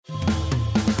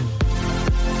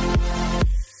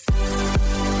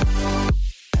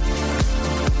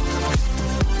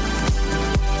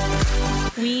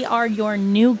are your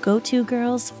new go-to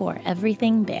girls for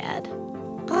everything bad.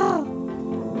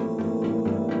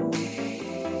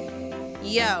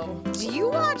 Yo, do you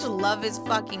watch Love is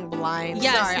Fucking Blind?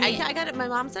 Yes, Sorry, me. I got it. My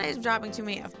mom said I was dropping too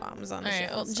many F-bombs on the show.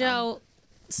 Well, so. Joe,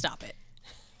 stop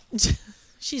it.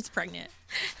 She's pregnant.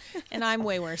 And I'm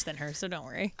way worse than her, so don't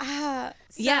worry.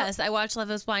 Yes, I watched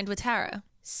Love is Blind with Tara.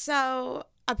 So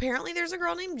apparently there's a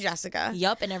girl named Jessica.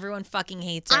 Yup, and everyone fucking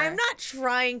hates her. I'm not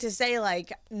trying to say,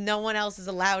 like, no one else is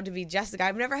allowed to be Jessica.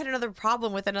 I've never had another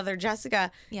problem with another Jessica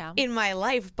in my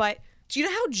life, but do you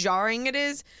know how jarring it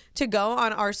is to go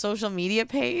on our social media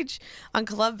page on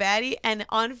Club Baddie and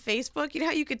on Facebook? You know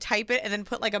how you could type it and then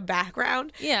put like a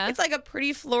background? Yeah. It's like a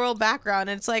pretty floral background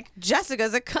and it's like,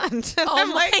 Jessica's a cunt. And Oh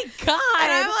my God.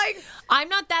 And I'm like, I'm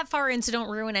not that far in, so don't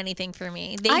ruin anything for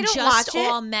me. They I don't just watch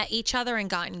it. all met each other and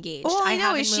got engaged. All I know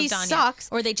haven't is she moved on sucks.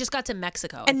 Yet. Or they just got to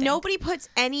Mexico. I and think. nobody puts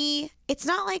any, it's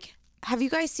not like, have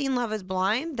you guys seen Love is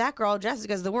Blind? That girl,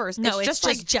 Jessica's the worst. No, it's just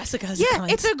like Jessica's Yeah,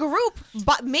 cunt. it's a group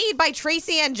made by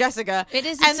Tracy and Jessica. It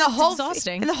is. And It's the whole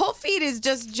exhausting. And the whole feed is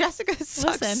just Jessica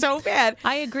sucks Listen, so bad.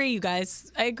 I agree, you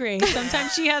guys. I agree.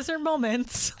 Sometimes she has her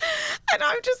moments. And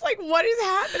I'm just like, what is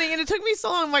happening? And it took me so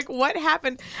long. I'm like, what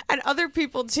happened? And other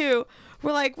people too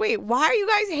were like, wait, why are you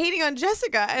guys hating on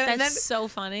Jessica? And That's then, so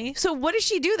funny. so what does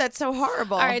she do that's so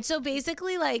horrible? All right, so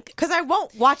basically, like, Because I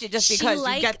won't watch it just because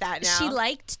you get that now. She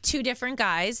liked two different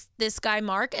guys, this guy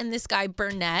Mark and this guy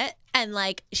Burnett. And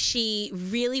like she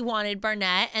really wanted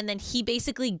Barnett, and then he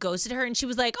basically ghosted her, and she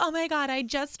was like, "Oh my God, I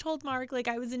just told Mark like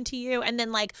I was into you," and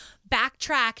then like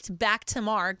backtracked back to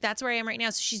Mark. That's where I am right now.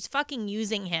 So she's fucking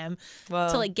using him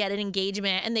to like get an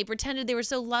engagement, and they pretended they were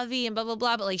so lovey and blah blah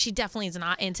blah, but like she definitely is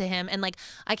not into him, and like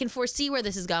I can foresee where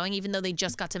this is going, even though they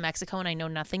just got to Mexico and I know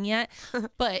nothing yet.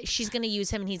 But she's gonna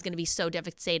use him, and he's gonna be so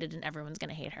devastated, and everyone's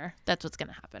gonna hate her. That's what's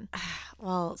gonna happen.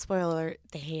 Well, spoiler alert,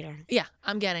 they hate her. Yeah,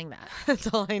 I'm getting that. That's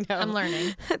all I know. I'm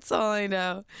learning. That's all I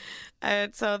know.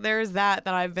 And so there's that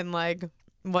I've been like,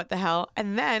 what the hell?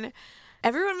 And then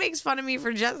everyone makes fun of me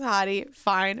for Jess Hottie.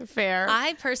 Fine, fair.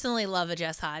 I personally love a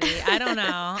Jess Hottie. I don't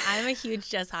know. I'm a huge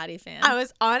Jess Hottie fan. I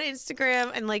was on Instagram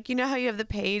and like, you know how you have the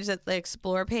page, that's the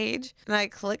explore page? And I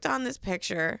clicked on this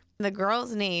picture. The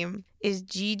girl's name is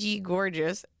Gigi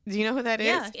Gorgeous. Do you know who that is?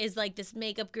 Yeah, is like this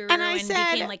makeup guru And I and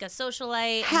said, became like a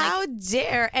socialite. How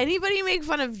dare anybody make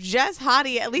fun of Jess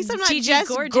Hottie? At least I'm not Gigi Jess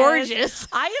Gorgeous.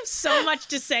 I have so much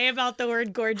to say about the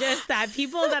word gorgeous that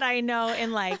people that I know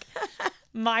in like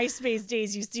MySpace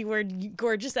days used the word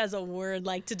gorgeous as a word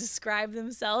like to describe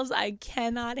themselves. I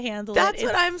cannot handle That's it.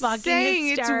 what I'm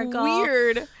saying. Hysterical. It's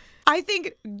weird. I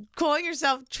think calling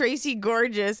yourself Tracy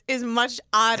Gorgeous is much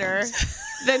odder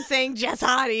than saying Jess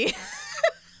Hottie.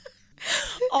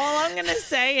 All I'm gonna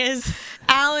say is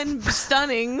Alan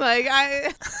Stunning. Like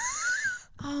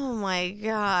oh my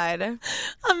God.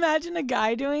 imagine a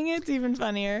guy doing it. It's even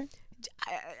funnier.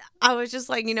 I was just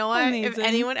like, you know what? If Amazing.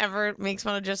 anyone ever makes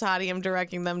fun of Jess Hottie, I'm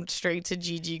directing them straight to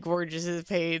Gigi Gorgeous's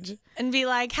page. And be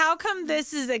like, how come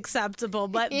this is acceptable,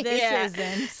 but this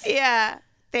isn't? Yeah.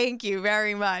 Thank you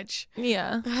very much.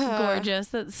 Yeah. Gorgeous.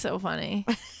 That's so funny.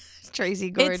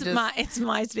 Tracy Gorgeous. It's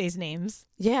MySpace names.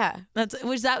 Yeah.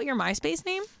 Was that your MySpace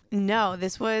name? No,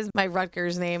 this was my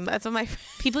Rutgers name. That's what my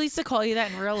People used to call you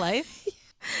that in real life?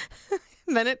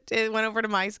 Then it went over to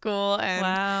my school and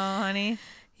Wow, honey.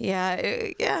 yeah,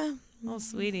 yeah. Oh,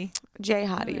 sweetie. J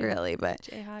Hottie, really, but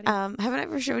J Hottie. haven't I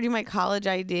ever showed you my college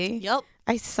ID? Yep.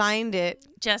 I signed it.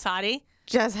 Jess Hottie.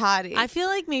 Jess Hottie. I feel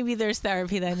like maybe there's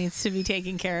therapy that needs to be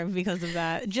taken care of because of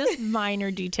that. Just minor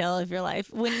detail of your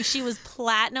life. When she was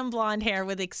platinum blonde hair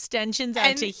with extensions out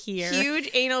and to here. huge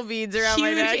anal beads around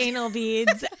my neck. Huge anal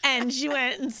beads. And she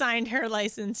went and signed her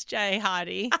license, J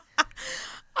Hottie.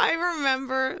 I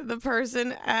remember the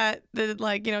person at the,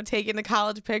 like, you know, taking the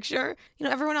college picture. You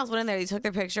know, everyone else went in there. They took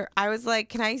their picture. I was like,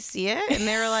 can I see it? And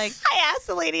they were like, I asked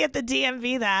the lady at the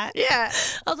DMV that. yeah.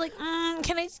 I was like,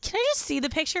 can I just see the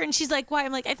picture? And she's like, why?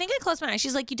 I'm like, I think I closed my eyes.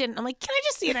 She's like, you didn't. I'm like, can I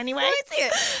just see it anyway? Let me see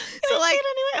it. Can I see it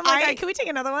anyway? I'm like, all right, can we take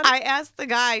another one? I asked the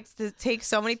guy to take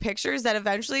so many pictures that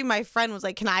eventually my friend was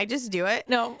like, can I just do it?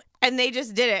 No. And they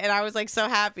just did it, and I was like so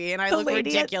happy, and I looked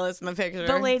ridiculous in the picture.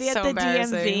 The lady so at the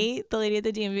embarrassing.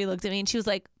 DMV looked at me and she was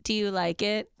like, do you like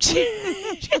it?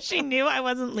 She knew I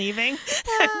wasn't leaving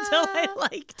until I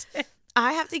liked it.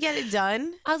 I have to get it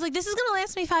done. I was like, this is gonna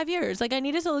last me 5 years. Like, I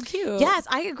need it to look cute. Yes,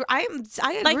 I agree. I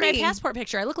agree. Like my passport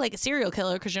picture, I look like a serial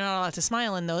killer because you're not allowed to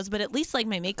smile in those, but at least like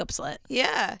my makeup slit.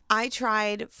 Yeah, I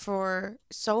tried for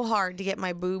so hard to get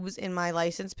my boobs in my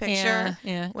license picture.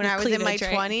 Yeah. When I was in my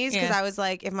 20s, because I was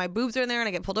like, if my boobs are in there and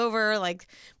I get pulled over, like,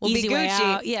 we'll Easy be way Gucci.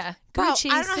 out. Yeah. Bro, Gucci,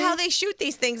 I don't know see? how they shoot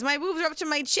these things. My boobs are up to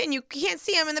my chin. You can't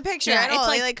see them in the picture Yeah, at all.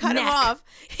 it's They like cut them neck. off.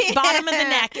 Bottom of the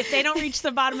neck. If they don't reach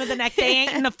the bottom of the neck, they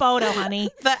ain't in the photo, honey.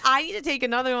 But I need to take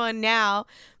another one now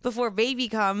before baby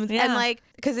comes. Yeah. And like,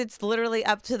 because it's literally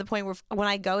up to the point where when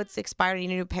I go, it's expired. I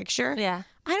need a new picture. Yeah.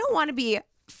 I don't want to be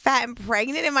fat and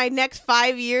pregnant in my next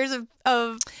 5 years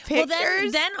of pictures.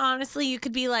 Well, then honestly, you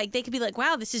could be like, they could be like,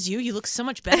 wow, this is you. You look so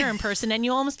much better in person. And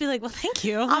you'll almost be like, well, thank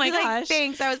you. Oh I'll my be like, gosh.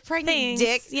 thanks. I was pregnant,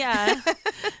 Thanks. dick. Yeah.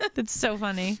 That's so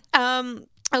funny.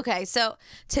 Okay, so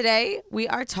today we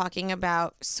are talking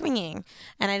about swinging,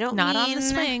 and I don't Not mean on the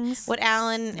swings. what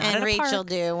Alan Not at and a Rachel park.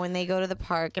 do when they go to the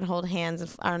park and hold hands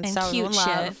and And so cute in shit.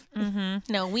 love.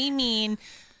 No, we mean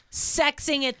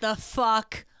sexing it the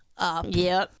fuck up.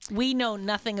 Yep. We know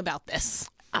nothing about this.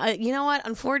 You know what?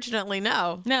 Unfortunately,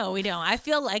 no. No, we don't. I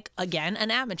feel like, again, an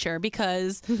amateur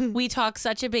because we talk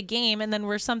such a big game and then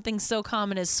we're something so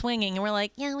common as swinging and we're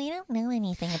like, yeah, we don't know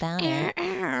anything about it.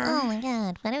 Oh my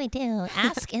God, what do we do?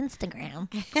 Ask Instagram.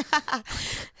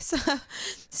 So,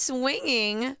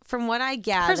 swinging, from what I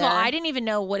gather. First of all, I didn't even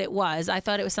know what it was. I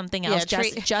thought it was something else.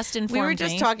 Just informed me. We were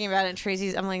just talking about it, and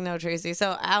Tracy's. I'm like, no, Tracy.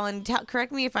 So, Alan,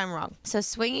 correct me if I'm wrong. So,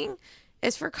 swinging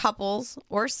is for couples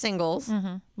or singles,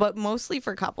 but mostly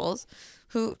for couples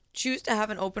who choose to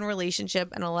have an open relationship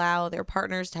and allow their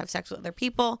partners to have sex with other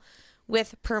people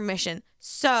with permission.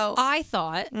 So I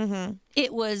thought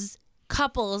it was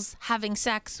couples having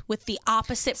sex with the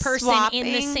opposite person in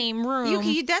the swapping. same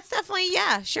room. That's definitely,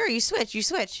 yeah, sure. You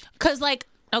switch. Because, like,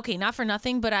 okay, not for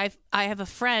nothing, but I have a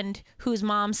friend whose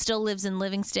mom still lives in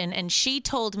Livingston, and she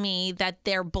told me that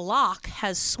their block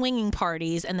has swinging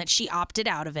parties and that she opted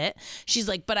out of it. She's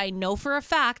like, but I know for a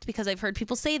fact, because I've heard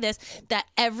people say this, that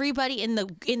everybody in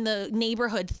the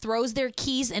neighborhood throws their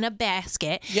keys in a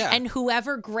basket, and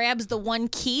whoever grabs the one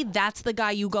key, that's the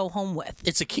guy you go home with.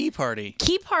 It's a key party.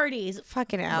 Key parties.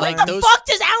 Fucking Alan. Like What the fuck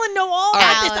does Alan know all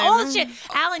about this? All Alan. this shit.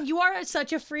 Alan, you are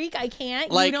such a freak. I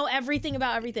can't. Like, you know everything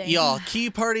about everything. Y'all, key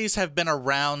parties have been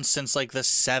around since like the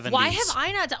 70s. Why have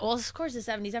I not done? Well, of course, the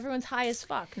 70s. Everyone's high as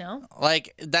fuck, no?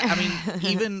 Like that? I mean,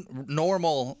 even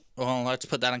normal. Well, let's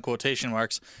put that in quotation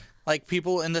marks. Like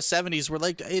people in the 70s were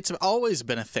like, it's always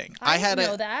been a thing. I didn't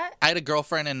know that. I had a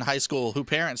girlfriend in high school who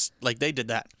parents like they did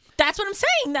that. That's what I'm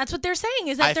saying. That's what they're saying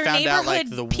is that I their found out, neighborhood like,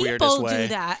 the people weirdest way. do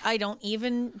that. I don't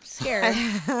even scared.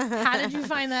 How did you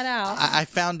find that out? I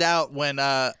found out when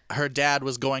her dad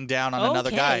was going down on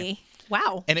another guy,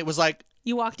 Wow. and it was like,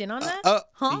 You walked in on that?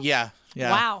 Huh? yeah.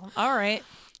 Wow. All right.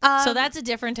 So that's a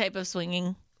different type of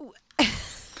swinging.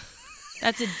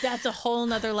 That's a whole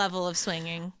nother level of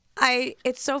swinging.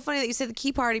 It's so funny that you said the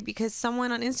key party because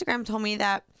someone on Instagram told me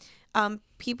that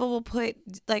people will put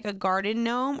like a garden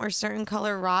gnome or certain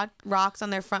color rocks on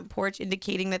their front porch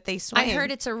indicating that they swing. I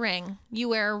heard it's a ring. You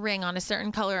wear a ring on a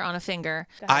certain color on a finger.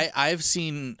 I've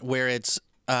seen where it's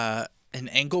an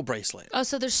ankle bracelet. Oh,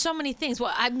 so there's so many things.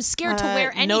 Well, I'm scared to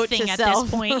wear note anything to at self.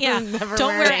 this point. Yeah. Never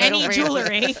Don't wear an any ankle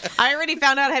jewelry. I already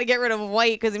found out how to get rid of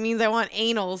white because it means I want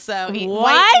anal. So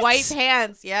What? white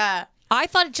pants. Yeah. I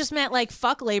thought it just meant like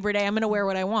fuck Labor Day. I'm going to wear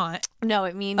what I want. No,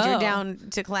 it means you're down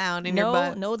to clown in your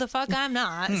butt. No, the fuck I'm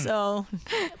not. So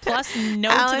plus no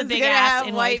to Alan's the big gonna ass have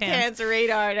in white pants. pants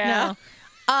radar now.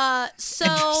 No. So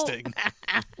Interesting.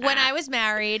 when I was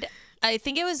married, I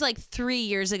think it was like 3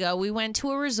 years ago, we went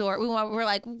to a resort. We were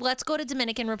like, let's go to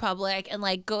Dominican Republic and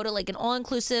like go to like an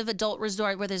all-inclusive adult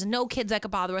resort where there's no kids that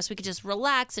could bother us. We could just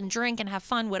relax and drink and have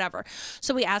fun, whatever.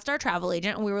 So we asked our travel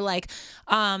agent and we were like,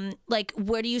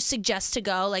 where do you suggest to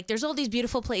go? Like, there's all these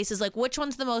beautiful places. Like, which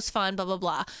one's the most fun? Blah, blah,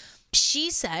 blah.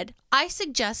 She said, I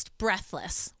suggest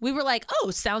Breathless. We were like, oh,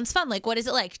 sounds fun. Like, what is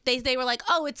it like? They were like,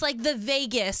 oh, it's like the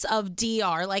Vegas of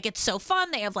DR. Like, it's so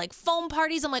fun. They have like foam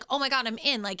parties. I'm like, oh my God, I'm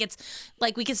in. Like, it's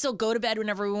like we can still go to bed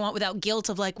whenever we want without guilt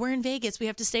of like, we're in Vegas. We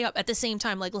have to stay up at the same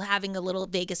time, like having a little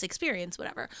Vegas experience,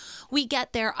 whatever. We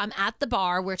get there. I'm at the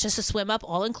bar. We're just a swim up,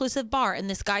 all inclusive bar. And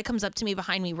this guy comes up to me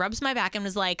behind me, rubs my back and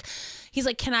was like, he's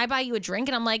like, can I buy you a drink?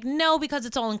 And I'm like, no, because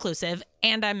it's all inclusive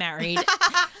and I'm married.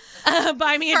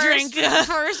 Buy me a drink.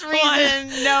 First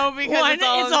reason, no, because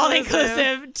it's all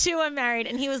inclusive. Two, I'm married.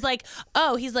 And he was like,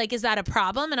 oh, he's like, is that a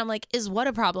problem? And I'm like, is what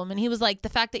a problem? And he was like, the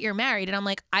fact that you're married. And I'm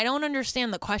like, I don't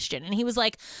understand the question. And he was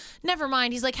like, never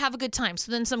mind. He's like, have a good time.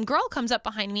 So then some girl comes up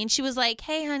behind me and she was like,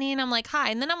 hey, honey. And I'm like, hi.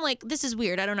 And then I'm like, this is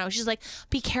weird. I don't know. She's like,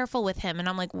 be careful with him. And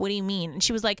I'm like, what do you mean? And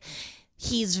she was like,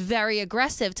 he's very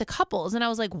aggressive to couples. And I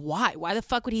was like, why? Why the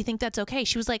fuck would he think that's okay?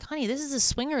 She was like, honey, this is a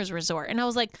swingers resort. And I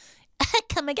was like,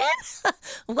 come again?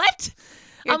 What?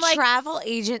 Your I'm like, travel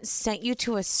agent sent you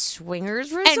to a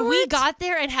swingers resort? and we got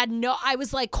there and I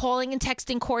was like calling and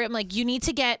texting Corey. I'm like, you need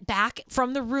to get back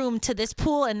from the room to this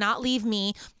pool and not leave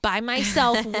me by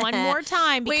myself one more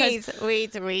time. Because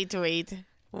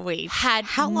Wait.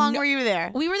 How long were you there?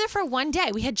 We were there for one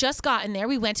day. We had just gotten there.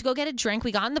 We went to go get a drink.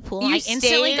 We got in the pool. You I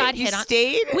instantly got you hit on.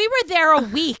 stayed? We were there a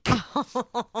week.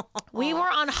 We were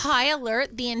on high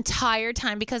alert the entire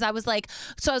time because I was like,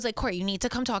 Corey, you need to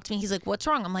come talk to me. He's like, what's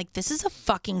wrong? I'm like, this is a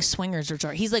fucking swingers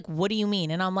resort. He's like, what do you mean?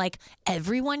 And I'm like,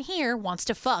 everyone here wants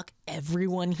to fuck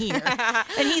everyone here.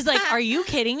 And he's like, are you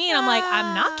kidding me? And I'm like,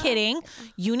 I'm not kidding.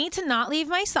 You need to not leave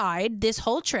my side this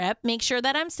whole trip. Make sure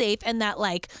that I'm safe and that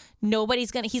like nobody's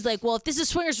gonna. He's like, well, if this is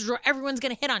swingers resort, everyone's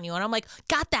gonna hit on you. And I'm like,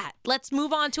 got that. Let's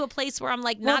move on to a place where I'm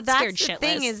like not scared shitless. The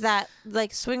thing is that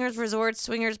like swingers resorts,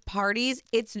 swingers parties,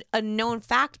 it's a known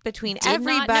fact between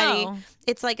everybody.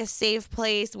 It's like a safe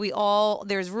place.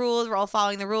 There's rules. We're all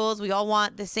following the rules. We all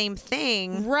want the same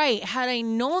thing. Right. Had I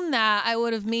known that, I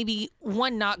would have maybe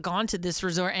one, not gone to this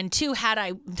resort, and two, had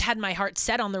I had my heart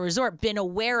set on the resort, been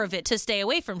aware of it to stay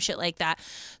away from shit like that.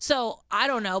 So I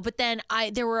don't know. But then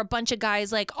there were a bunch of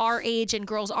guys like our age and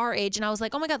girls our age, and I was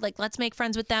like, oh my God, like let's make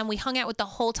friends with them. We hung out with the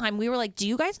whole time. We were like, do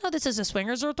you guys know this is a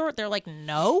swingers resort? They're like,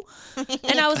 no.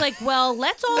 And I was like, well,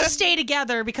 let's all stay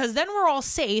together because then we're all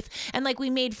safe. And like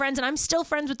we made friends, and I'm still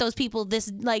friends with those people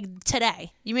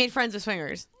today. You made friends with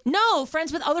swingers? No,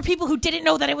 friends with other people who didn't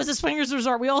know that it was a swingers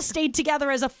resort. We all stayed together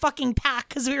as a fucking pack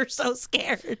because we were so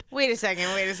scared. Wait a second.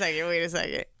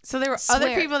 So there were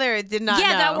other people there that did not know.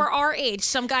 Yeah, that were our age.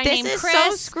 Some guy named Chris. This is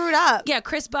so screwed up. Yeah,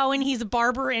 Chris Bowen. He's a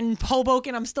barber in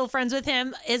Hoboken. I'm still friends with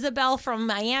him. Isabel from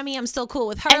Miami. I'm still cool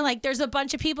with her. And like, there's a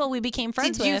bunch of people we became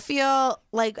friends with. Did you feel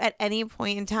like at any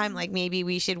point in time, like maybe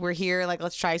we're here, like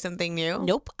let's try something new?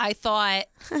 Nope. I thought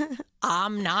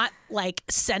I'm not like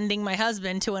sending my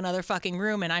husband to another fucking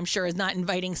room, and I'm sure is not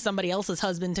inviting somebody else's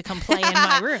husband to come play in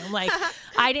my room. Like,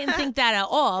 I didn't think that at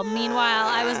all. Meanwhile,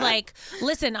 I was like,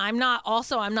 listen, I'm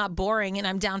not boring and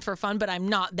I'm down for fun, but I'm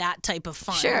not that type of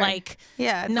fun. Sure. Like,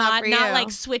 yeah, not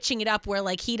like switching it up where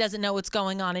like he doesn't know what's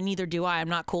going on and neither do I. I'm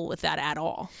not cool with that at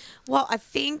all. Well, I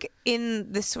think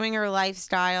in the swinger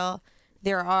lifestyle,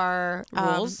 there are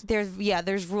rules. There's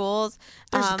rules.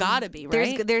 There's gotta be,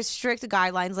 right? There's strict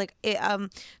guidelines. Like,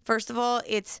 first of all,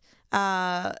 it's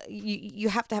you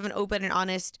have to have an open and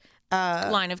honest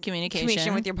line of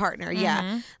communication with your partner. Mm-hmm.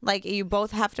 Yeah, like you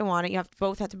both have to want it. You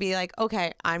both have to be like,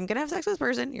 okay, I'm gonna have sex with this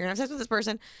person. You're gonna have sex with this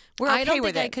person. We're okay with it. I don't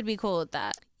think I could be cool with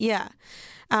that. Yeah.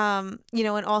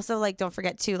 And also like don't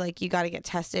forget too, like you got to get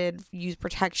tested, use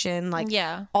protection, like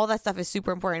all that stuff is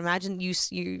super important. Imagine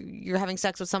you're having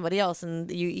sex with somebody else and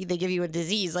they give you a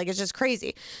disease, like it's just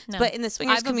crazy. No. But in the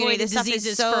swingers community, this stuff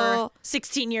is so for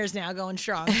 16 years now, going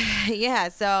strong. Yeah.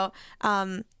 So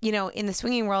in the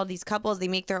swinging world, these couples, they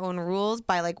make their own rules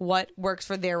by like what works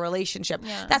for their relationship.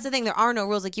 Yeah. That's the thing. There are no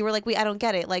rules. Like you were like, I don't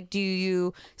get it. Like, do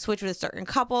you switch with a certain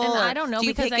couple? And I don't know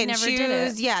because I never did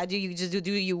it. Yeah. Do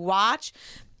you watch?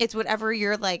 It's whatever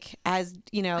you're like, as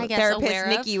therapist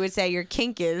Nikki would say, your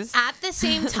kink is. At the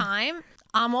same time,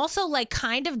 I'm also like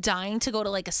kind of dying to go to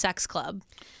like a sex club.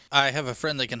 I have a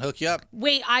friend that can hook you up.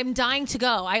 Wait, I'm dying to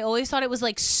go. I always thought it was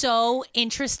like so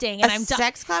interesting. And a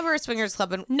sex club or a swingers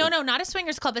club? No, not a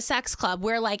swingers club, a sex club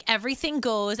where like everything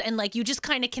goes and like you just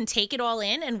kind of can take it all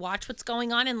in and watch what's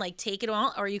going on and like take it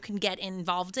all, or you can get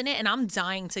involved in it. And I'm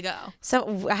dying to go.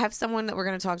 So I have someone that we're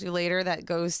going to talk to later that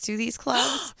goes to these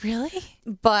clubs. Really?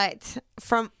 But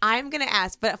I'm going to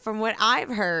ask, but from what I've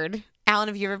heard, Alan,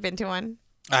 have you ever been to one?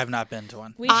 I have not been to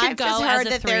one. We should I've go just as heard a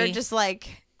that 3. they're just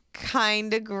like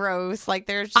kind of gross. Like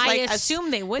there's just I assume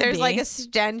they would there's be. like a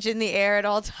stench in the air at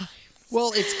all times.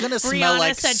 Well, it's gonna smell Rihanna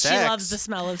like said sex. she loves the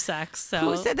smell of sex. So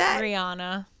who said that?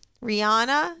 Rihanna.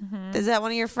 Mm-hmm. Is that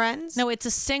one of your friends? No, it's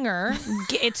a singer.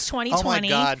 It's 2020. Oh my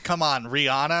God! Come on,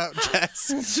 Rihanna.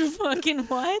 Jess. Fucking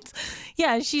what?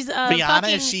 Yeah, she's a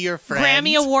Rihanna. Is she your friend?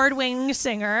 Grammy award-winning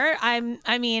singer.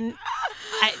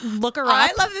 Look her up.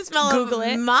 I love the smell Google of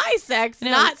it. my sex,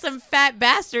 not some fat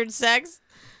bastard sex.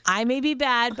 I may be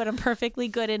bad, but I'm perfectly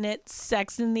good in it.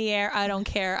 Sex in the air. I don't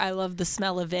care. I love the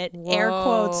smell of it. Whoa. Air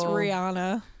quotes,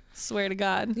 Rihanna. Swear to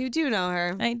God. You do know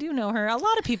her. I do know her. A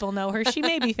lot of people know her. She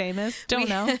may be famous. Don't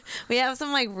know. We have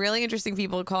some like really interesting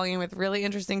people calling in with really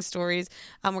interesting stories.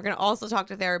 We're going to also talk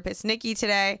to therapist Nikki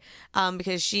today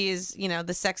because she is,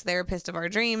 the sex therapist of our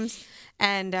dreams.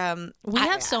 And we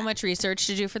have so much research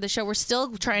to do for the show. We're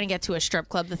still trying to get to a strip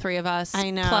club, the 3 of us.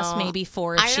 I know. Plus maybe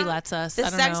 4 if she lets us. The I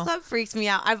don't sex know. club freaks me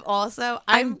out.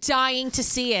 I'm dying to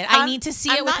see it. I need to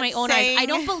see it with my own eyes. I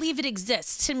don't saying- believe it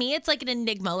exists. To me, it's like an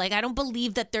enigma. Like, I don't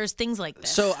believe that there's things like this.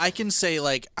 So I can say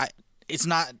like it's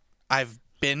not. I've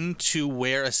been to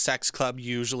where a sex club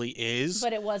usually is.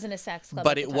 But it wasn't a sex club.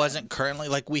 But it wasn't currently.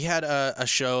 Like, we had a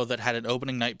show that had an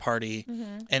opening night party,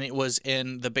 and it was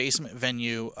in the basement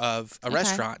venue of a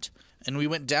restaurant. And we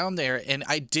went down there, and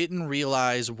I didn't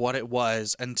realize what it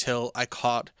was until I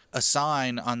caught a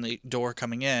sign on the door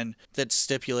coming in that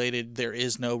stipulated there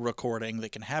is no recording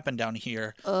that can happen down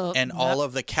here, and all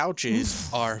of the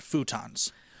couches are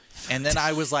futons. And then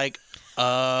I was like,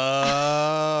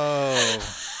 oh.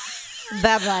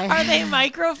 Bye-bye. Are they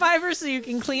microfiber so you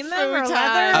can clean them or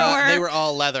leather? They were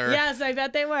all leather. Yes, I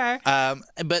bet they were.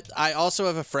 But I also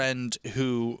have a friend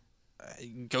who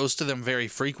goes to them very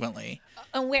frequently.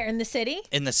 And where, in the city?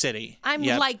 In the city. I'm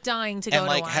like dying to go and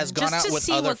like to one. has gone just out to with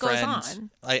see other what goes friends.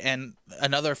 on. And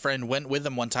another friend went with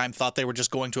them one time, thought they were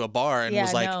just going to a bar, and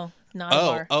was like, no, not a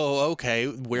bar. okay,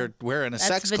 we're in a That's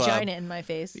sex club. That's vagina in my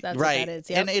face. That's right. what that is.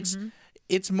 Yep. And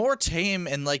it's more tame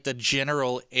in like the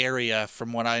general area,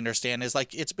 from what I understand. Is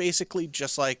like it's basically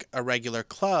just like a regular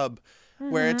club,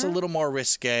 where it's a little more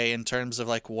risque in terms of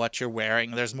like what you're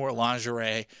wearing. There's more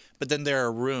lingerie, but then there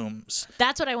are rooms.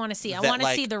 That's what I want to see. I want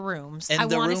to see the rooms. And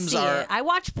the rooms are. I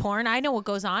watch porn. I know what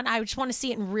goes on. I just want to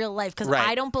see it in real life because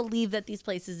I don't believe that these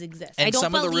places exist. And I don't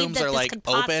some of the believe rooms that are this like could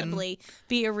open. possibly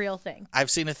be a real thing.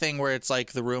 I've seen a thing where it's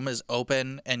like the room is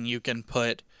open and you can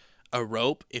put a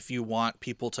rope if you want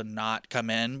people to not come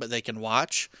in, but they can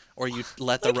watch, or you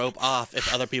let the rope off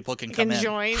if other people can come in.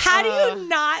 Join. How do you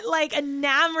not like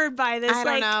enamored by this? I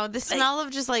don't know. The smell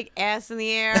of just like ass in the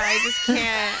air. I just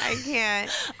can't. I can't.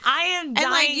 I am dying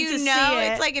and like to see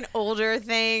it. it's like an older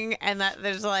thing, and that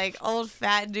there's like old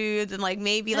fat dudes and like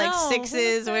maybe like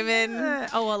sixes women.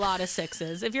 Oh, a lot of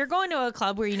sixes. If you're going to a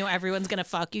club where you know everyone's gonna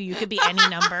fuck you, you could be any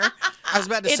number. I was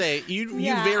about to say you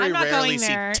very rarely see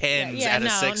tens at a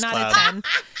six club. Not a 10.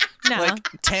 No. Like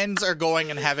tens are going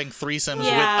and having threesomes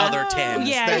with other tens.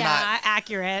 They're not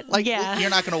accurate. Like you're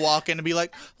not going to walk in and be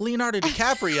like Leonardo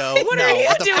DiCaprio. What are you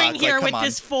doing fuck? here like, with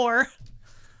this 4?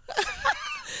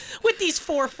 With these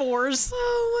 4 4s.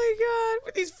 Oh my god!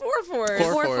 With these 4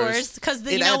 4s. 4 4s.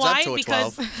 Because you know why?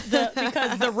 Because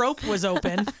the rope was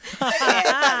open.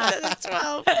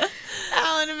 12.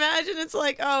 Alan, imagine it's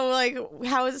like,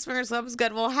 how is the swingers club is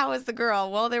good? Well, how is the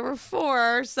girl? Well, there were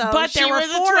 4, so but there were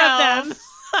 4 of them.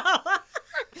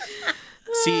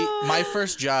 See, my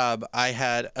first job, I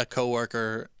had a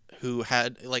coworker who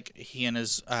had like he and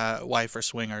his wife are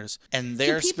swingers, and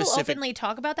they're Do people specific. openly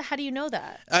talk about that? How do you know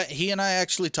that? He and I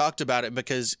actually talked about it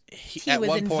because at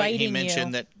one point he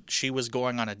mentioned that she was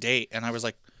going on a date, and I was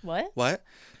like, What?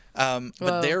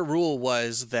 But their rule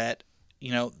was that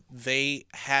they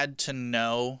had to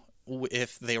know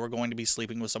if they were going to be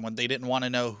sleeping with someone. They didn't want to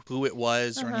know who it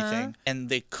was or anything, and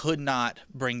they could not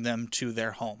bring them to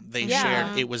their home. They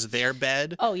shared, it was their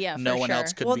bed. Oh yeah, no one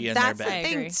else could be in their bed. That's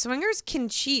the thing. Swingers can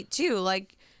cheat too.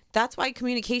 Like that's why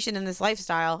communication in this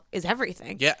lifestyle is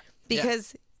everything. Yeah,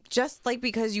 because just like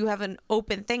because you have an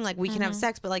open thing, like we can have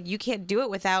sex, but like you can't do it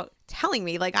without telling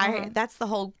me. Like that's the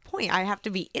whole point. I have to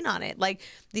be in on it. Like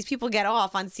these people get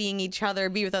off on seeing each other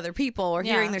be with other people or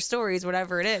hearing their stories,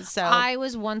 whatever it is. So I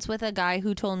was once with a guy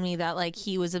who told me that like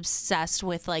he was obsessed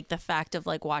with like the fact of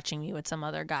like watching me with some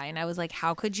other guy, and I was like,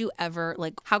 how could you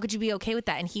be okay with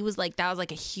that? And he was like, that was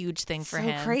like a huge thing for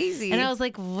him. Crazy. And I was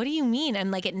like, what do you mean?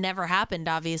 And like it never happened,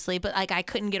 obviously, but like I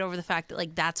couldn't get over the fact that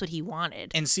like that's what he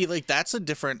wanted. And see, like that's a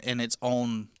different in its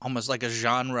own, almost like a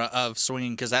genre of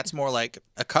swinging, because that's more like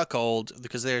a cuckold,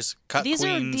 because there's cuck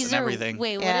queens and everything.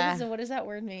 Wait, what does that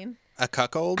word mean? A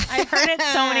cuckold? I've heard it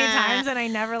so many times and I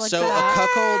never looked So it up. a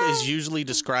cuckold is usually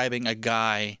describing a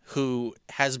guy who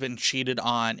has been cheated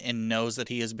on and knows that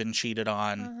he has been cheated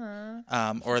on,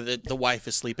 or that the wife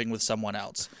is sleeping with someone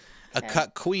else. A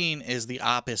cuck queen is the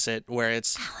opposite, where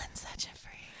it's Alan's such a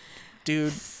freak.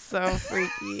 Dude. So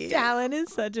freaky. Alan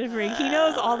is such a freak. He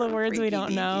knows all the words we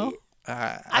don't know.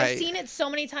 I've seen it so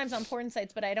many times on porn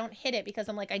sites, but I don't hit it because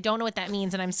I'm like, I don't know what that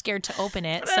means and I'm scared to open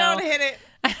it. So I don't hit it.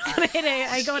 I don't hit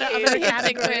it. I go to other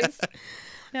categories.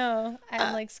 No,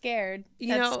 I'm like scared.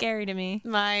 That's scary to me.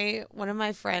 One of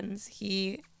my friends,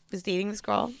 he was dating this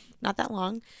girl not that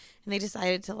long, and they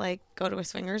decided to like go to a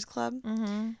swingers club.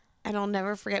 Mm-hmm. And I'll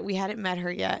never forget, we hadn't met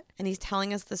her yet. And he's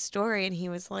telling us the story. And he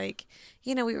was like,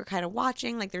 we were kind of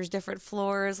watching. Like, there's different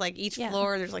floors. Like, each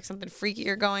floor, there's like something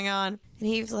freakier going on. And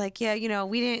he was like, we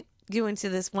didn't go into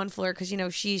this one floor because,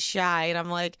 she's shy. And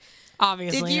I'm like,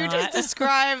 obviously did you not. just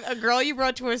describe a girl you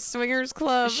brought to a swingers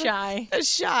club? Shy.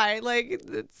 Shy. Like,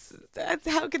 that's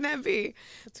how can that be?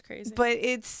 That's crazy. But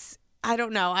I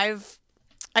don't know. I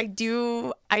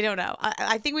don't know.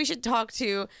 I think we should talk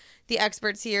to the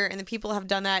experts here and the people who have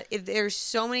done that. There's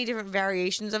so many different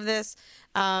variations of this.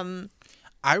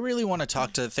 I really want to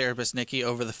talk to therapist Nikki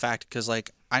over the fact because,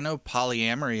 like, I know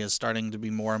polyamory is starting to be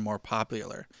more and more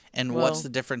popular. And what's the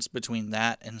difference between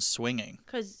that and swinging?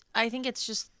 Because I think it's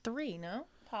just 3, no?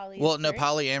 Well, no,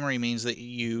 polyamory means that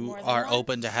you are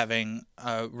open to having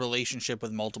a relationship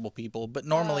with multiple people, but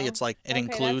normally it's like it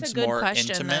includes more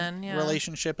intimate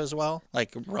relationship as well.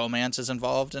 Like romance is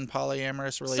involved in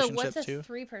polyamorous relationships too. So what's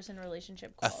a 3-person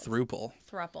relationship called? A throuple.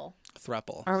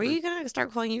 Thruple. Are we going to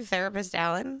start calling you Therapist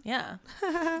Alan? Yeah.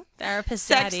 Therapist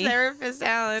Sex Daddy. Therapist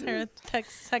Alan.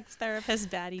 Sex Therapist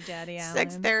Daddy Alan.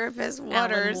 Sex Therapist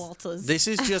Waters. This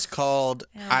is just called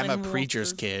I'm a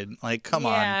preacher's kid. Like, come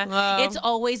on. It's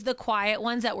always the quiet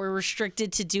ones that were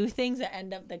restricted to do things that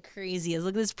end up the craziest.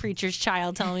 Look at this preacher's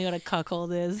child telling me what a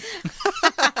cuckold is.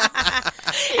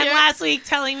 And last week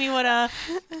telling me what a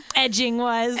edging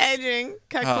was. Edging.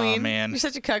 Cuck queen. Oh, man. You're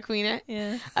such a cuck queen.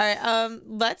 Yeah. All right.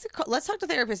 Let's talk to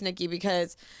therapist Nikki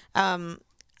because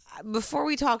before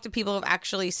we talk to people who've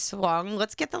actually swung,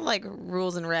 let's get the like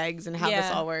rules and regs and how this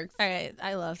all works. All right.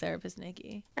 I love therapist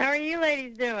Nikki. How are you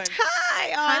ladies doing? Hi.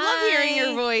 Oh, I love hearing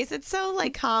your voice. It's so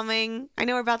like calming. I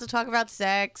know we're about to talk about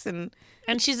sex and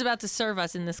she's about to serve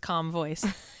us in this calm voice.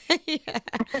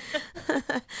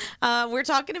 We're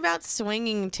talking about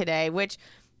swinging today, which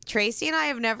Tracy and I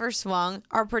have never swung.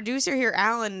 Our producer here,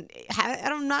 Alan,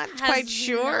 I'm not quite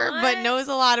sure, but knows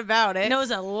a lot about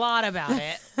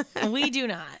it. We do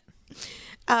not.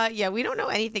 We don't know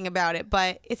anything about it,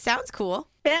 but it sounds cool.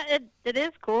 Yeah, it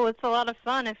is cool. It's a lot of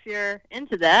fun if you're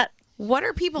into that. What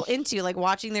are people into? Like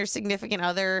watching their significant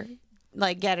other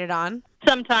like get it on?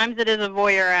 Sometimes it is a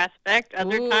voyeur aspect.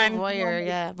 Other times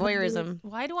voyeurism.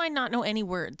 Why do I not know any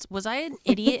words? Was I an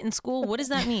idiot in school? What does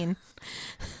that mean?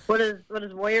 What does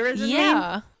voyeurism mean?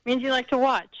 Yeah. Means you like to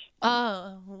watch.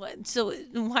 So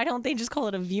why don't they just call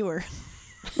it a viewer?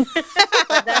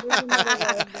 That is another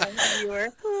way of being a viewer.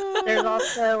 There's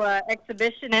also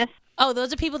exhibitionists. Oh,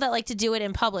 those are people that like to do it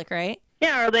in public, right?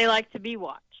 Yeah, or they like to be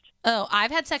watched. Oh,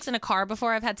 I've had sex in a car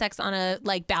before. I've had sex on a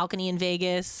like balcony in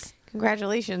Vegas.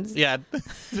 Congratulations. Yeah.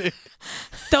 This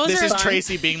is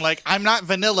Tracy being like, I'm not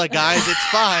vanilla, guys. It's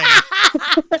fine.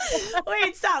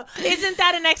 Wait, stop. Isn't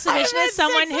that an exhibitionist?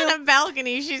 Someone who on a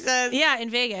balcony, she says. Yeah, in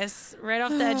Vegas, right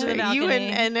off the edge of the balcony. You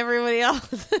and everybody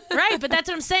else. Right, but that's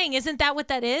what I'm saying. Isn't that what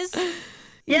that is?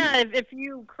 Yeah, if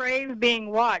you crave being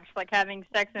watched, like having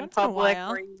sex in public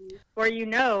where you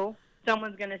know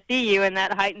someone's going to see you and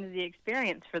that heightens the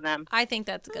experience for them. I think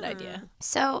that's a good idea.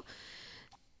 So,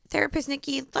 therapist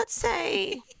Nikki, let's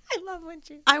say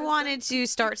I wanted to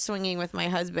start swinging with my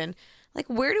husband. Like,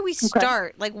 where do we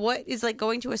start? Like, what is like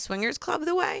going to a swingers club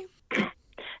the way?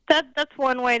 That's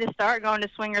one way to start, going to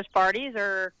swingers parties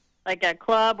or like a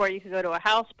club where you could go to a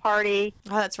house party.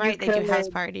 Oh, that's right. They do house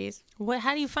parties.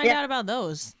 How do you find out about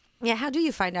those? Yeah, how do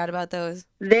you find out about those?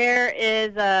 There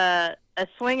is a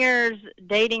swingers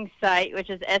dating site, which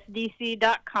is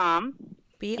sdc.com.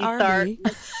 BRB.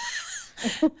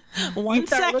 One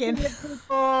second. Looking at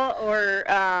people or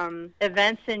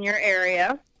events in your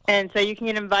area, and so you can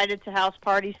get invited to house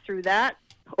parties through that.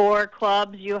 Or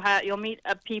clubs, you'll meet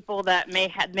people that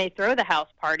may throw the house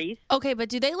parties. Okay, but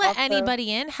do they let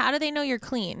anybody in? How do they know you're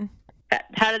clean?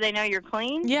 How do they know you're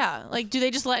clean? Yeah, like do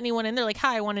they just let anyone in? They're like,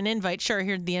 "Hi, I want an invite." Sure,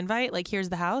 here's the invite. Like, here's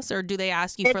the house, or do they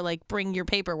ask you for like bring your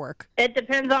paperwork? It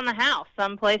depends on the house.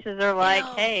 Some places are like,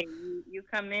 "Hey, you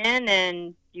come in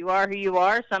and you are who you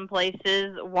are." Some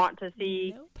places want to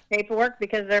see paperwork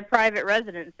because they're private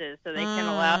residences, so they can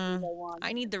allow who they want.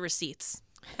 I need the receipts.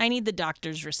 I need the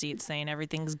doctor's receipts saying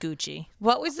everything's Gucci.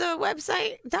 What was the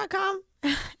website.com?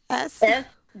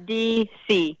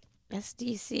 SDC.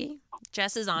 SDC.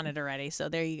 Jess is on it already, so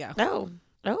there you go.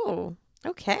 Oh,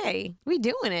 okay. We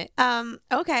doing it.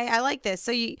 Okay, I like this.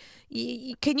 So you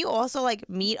can you also like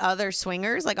meet other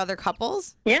swingers, like other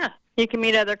couples? Yeah, you can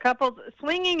meet other couples.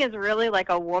 Swinging is really like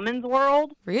a woman's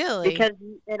world. Really? Because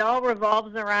it all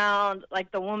revolves around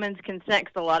like the woman's consent.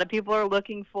 'Cause a lot of people are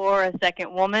looking for a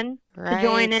second woman to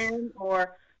join in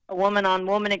or a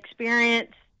woman-on-woman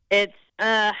experience. It's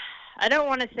I don't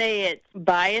want to say it's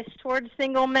biased towards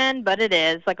single men, but it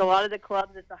is. Like a lot of the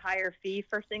clubs, it's a higher fee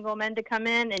for single men to come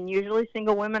in, and usually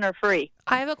single women are free.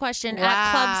 I have a question. Wow.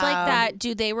 At clubs like that,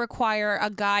 do they require a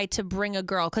guy to bring a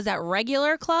girl? Because at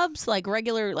regular clubs, like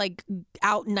regular like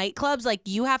out nightclubs, like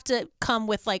you have to come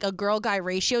with like a girl-guy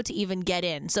ratio to even get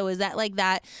in. So is that like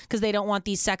that because they don't want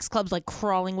these sex clubs like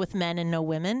crawling with men and no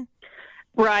women?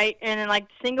 Right, and then, like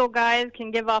single guys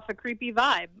can give off a creepy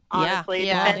vibe. Honestly,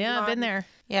 yeah, I've been there.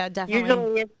 Yeah, definitely.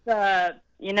 Usually, it's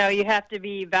you have to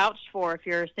be vouched for if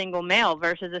you're a single male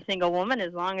versus a single woman.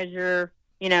 As long as you're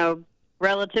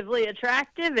relatively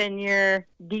attractive and you're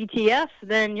DTF,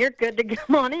 then you're good to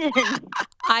come on in.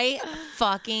 I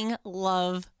fucking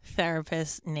love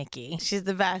therapist Nikki. She's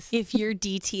the best. If you're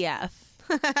DTF.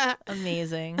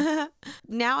 Amazing.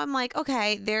 Now I'm like,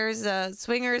 okay, there's a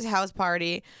swingers house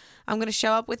party. I'm going to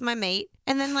show up with my mate.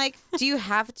 And then, like, do you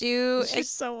have to... She's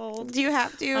so old. Do you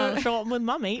have to... show up with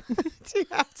my mate. Do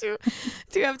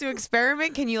you have to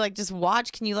experiment? Can you, like, just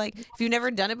watch? Can you, like, if you've never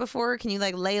done it before, can you,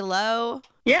 like, lay low?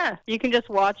 Yeah, you can just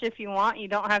watch if you want. You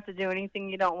don't have to do anything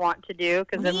you don't want to do,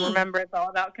 because then remember, it's all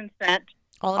about consent.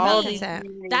 All about consent.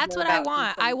 That's what I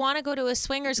want. I want to go to a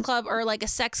swingers club or like a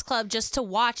sex club just to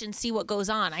watch and see what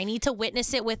goes on. I need to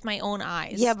witness it with my own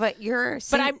eyes. Yeah, but you're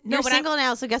single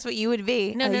now, so guess what you would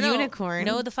be? No, a unicorn.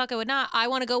 No, the fuck I would not. I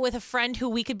want to go with a friend who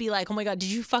we could be like, oh my God, did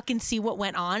you fucking see what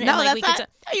went on? No, and, like, that's not.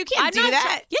 You can't do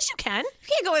that. Yes, you can. You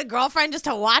can't go with a girlfriend just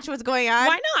to watch what's going on.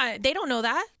 Why not? They don't know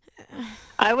that.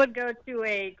 I would go to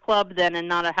a club then and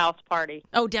not a house party.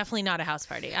 Oh, definitely not a house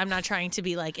party. I'm not trying to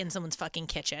be like in someone's fucking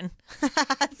kitchen.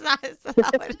 It's not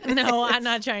what it No, I'm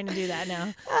not trying to do that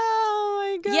now.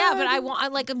 Oh my God. Yeah,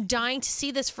 but I'm dying to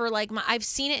see this for like I've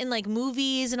seen it in like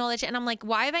movies and all that shit. And I'm like,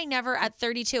 why have I never at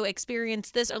 32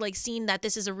 experienced this or like seen that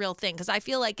this is a real thing? Because I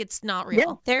feel like it's not real.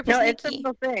 Yeah. Therapist No, Nikki, it's a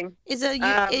real thing. Is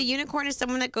a unicorn is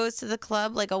someone that goes to the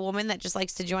club, like a woman that just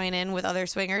likes to join in with other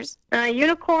swingers?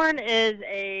 Unicorn is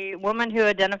a woman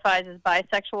who identifies as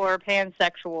bisexual or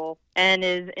pansexual and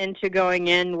is into going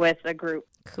in with a group,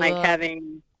 like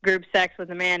having group sex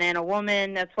with a man and a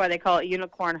woman. That's why they call it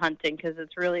unicorn hunting, because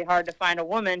it's really hard to find a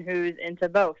woman who's into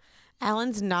both.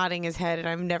 Alan's nodding his head, and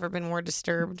I've never been more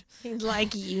disturbed. He's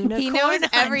like unicorn. He knows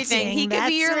everything. Hunting. He could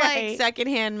be your right. like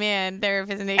secondhand man,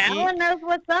 therapist Nikki. Alan knows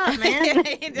what's up, man.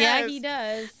 Yeah, he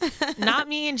does. Not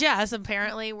me and Jess.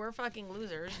 Apparently, we're fucking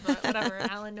losers. But whatever.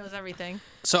 Alan knows everything.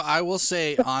 So I will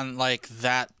say on like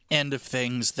that end of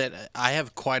things that I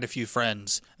have quite a few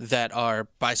friends that are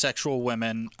bisexual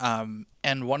women.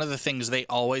 And one of the things they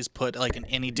always put like in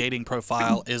any dating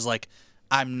profile is like,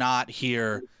 I'm not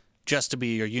here just to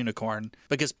be your unicorn,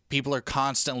 because people are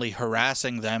constantly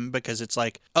harassing them because it's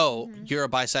like, oh, you're a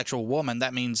bisexual woman.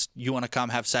 That means you want to come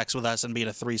have sex with us and be in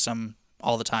a threesome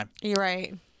all the time. You're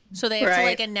right. So they have to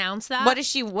like announce that?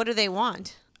 What do they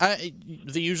want?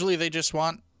 Usually they just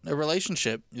want a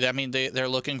relationship. I mean, they're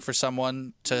looking for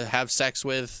someone to have sex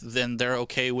with, then they're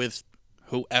okay with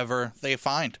whoever they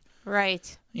find.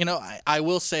 Right. You know, I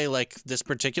will say, like, this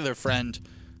particular friend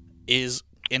is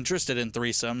interested in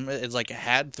threesome. It's like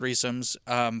had threesomes,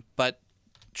 but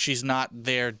she's not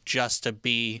there just to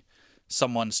be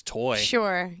someone's toy.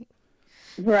 Sure.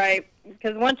 Right.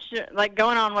 Because once you're, like,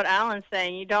 going on what Alan's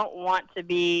saying, you don't want to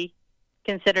be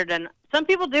considered some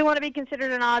people do want to be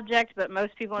considered an object, but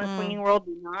most people in the swinging world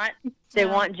do not. They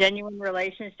want genuine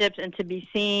relationships and to be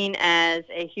seen as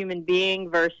a human being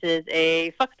versus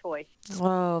a fuck toy.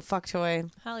 Whoa, fuck toy.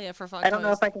 Hell yeah, for fuck I don't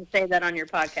know if I can say that on your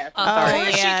podcast. Of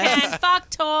course you can. Fuck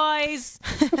toys.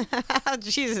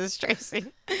 Jesus, Tracy.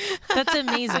 That's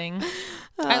amazing.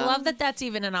 I love that that's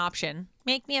even an option.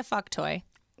 Make me a fuck toy.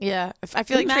 Yeah, I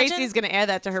feel like Tracy's going to add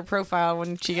that to her profile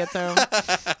when she gets home.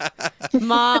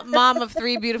 Mom of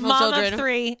 3 beautiful children. Mom of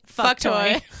 3, fuck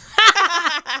toy.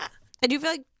 I do feel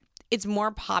like it's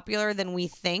more popular than we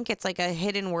think. It's like a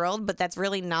hidden world, but that's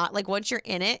really not. Like, once you're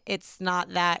in it, it's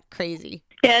not that crazy.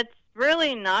 Yeah, it's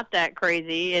really not that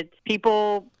crazy. It's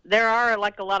people, there are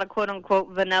like a lot of quote-unquote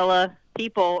vanilla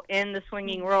people in the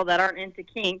swinging world that aren't into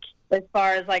kink. As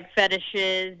far as like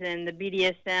fetishes and the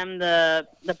BDSM,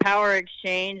 the power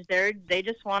exchange, they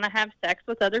just want to have sex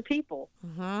with other people.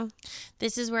 Mm-hmm.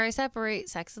 This is where I separate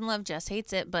sex and love. Jess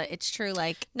hates it, but it's true.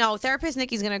 Like, no, therapist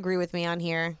Nikki's gonna agree with me on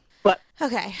here. What?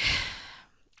 Okay.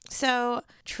 So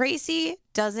Tracy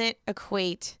doesn't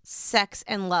equate sex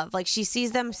and love. Like, she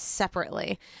sees them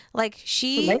separately. Like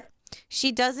she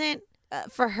doesn't.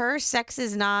 For her, sex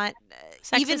is not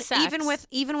sex is sex.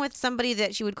 even with somebody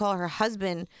that she would call her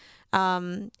husband.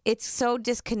 It's so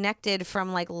disconnected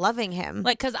from like loving him.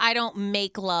 Like, because I don't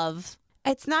make love.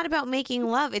 It's not about making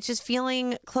love. It's just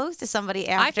feeling close to somebody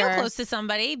after. I feel close to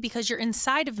somebody because you're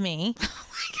inside of me. Oh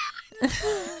my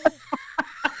God.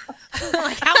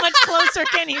 Like, how much closer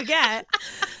can you get?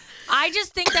 I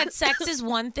just think that sex is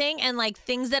one thing, and like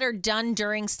things that are done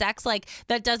during sex, like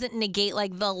that doesn't negate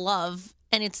like the love.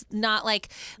 And it's not like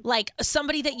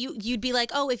somebody that you'd be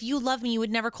like, oh, if you love me, you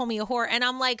would never call me a whore. And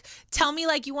I'm like, tell me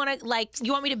you want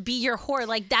me to be your whore.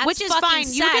 Like, that's which is fucking fine.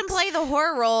 sex. You can play the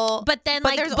whore role, but then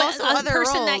there's also a other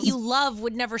person roles that you love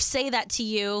would never say that to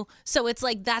you. So it's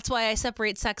like, that's why I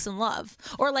separate sex and love.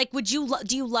 Or like, do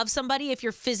you love somebody if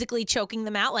you're physically choking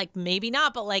them out? Like, maybe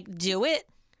not, but like, do it.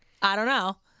 I don't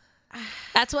know.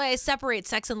 That's why I separate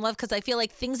sex and love, because I feel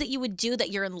like things that you would do that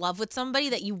you're in love with somebody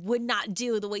that you would not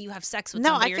do the way you have sex with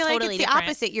somebody. No, I feel totally like it's different. the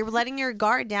opposite. You're letting your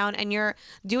guard down and you're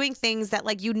doing things that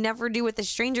like you never do with a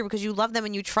stranger because you love them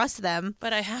and you trust them.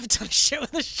 But I have done shit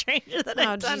with a stranger that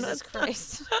I've done Jesus with.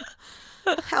 Christ.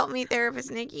 Help me,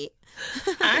 therapist Nikki.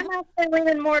 I'm actually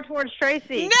leaning more towards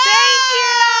Tracy. No! Thank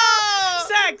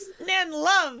you! Sex and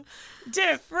love,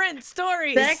 different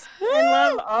stories. Sex and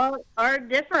love are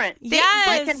different.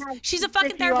 Yes, she's a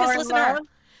fucking therapist. Listen to her.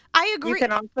 I agree. You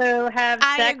can also have sex.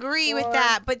 I agree with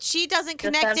that, but she doesn't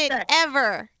connect it sex.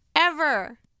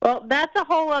 ever. Well, that's a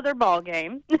whole other ball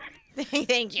game.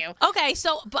 Thank you. Okay,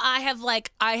 so but I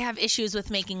have issues with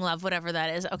making love, whatever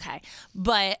that is. Okay,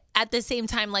 but at the same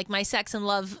time, like my sex and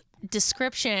love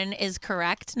description is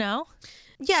correct. No.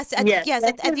 Yes. At the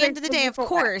end of the day, of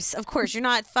course, you're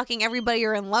not fucking everybody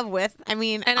you're in love with. I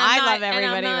mean, And I I'm love not,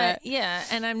 everybody,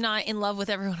 and I'm not in love with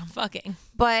everyone I'm fucking.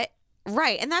 but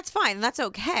right, and that's fine. That's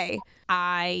okay.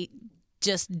 I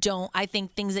just don't. I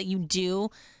think things that you do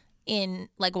in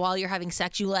like while you're having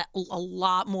sex, you let a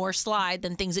lot more slide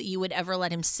than things that you would ever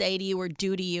let him say to you or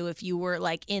do to you if you were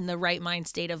like in the right mind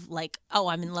state of like, oh,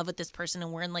 I'm in love with this person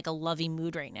and we're in like a lovey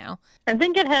mood right now. I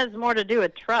think it has more to do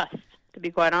with trust, to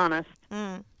be quite honest.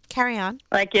 Carry on.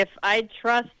 Like if I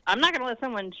trust, I'm not going to let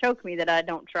someone choke me that I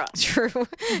don't trust. True.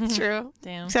 True.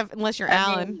 Damn. Except unless you're I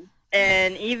Alan. mean,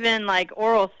 and even like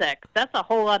oral sex, that's a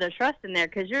whole lot of trust in there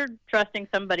because you're trusting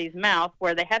somebody's mouth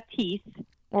where they have teeth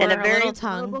Or and a a very little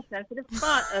tongue. vulnerable, sensitive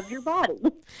spot of your body.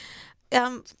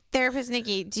 Therapist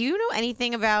Nikki, do you know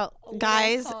anything about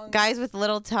guys with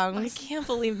little I tongues? can't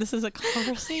believe this is a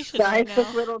conversation Guys right with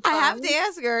now. little I have tongues. to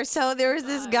ask her. So there was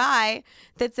this guy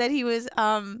that said he was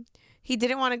he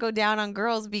didn't want to go down on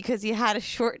girls because he had a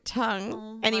short tongue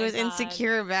Oh and he my was God.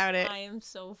 insecure about it. I am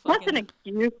so What's fucking. an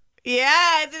excuse?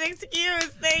 Yeah, it's an excuse.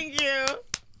 Thank you.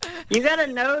 You got a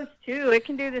nose too. It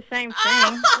can do the same thing.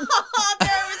 Oh,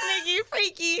 therapist Nikki,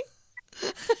 freaky.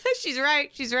 She's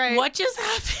right. What just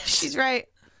happened? She's right.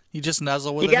 You just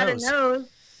nuzzle with You a got nose. a nose.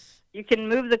 You can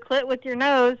move the clit with your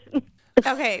nose.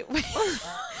 Okay.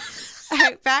 All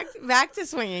right, back to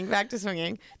swinging.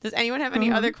 Does anyone have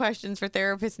any other questions for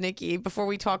therapist Nikki before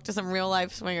we talk to some real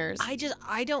life swingers?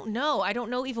 I don't know. I don't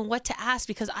know even what to ask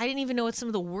because I didn't even know what some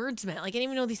of the words meant. Like I didn't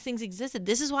even know these things existed.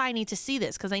 This is why I need to see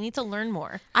this because I need to learn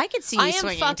more. I could see you I am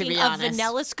swinging, fucking to be a honest.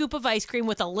 vanilla scoop of ice cream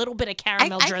with a little bit of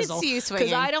caramel I could drizzle. see you swinging.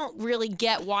 Because I don't really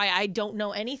get why I don't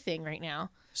know anything right now.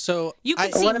 So You can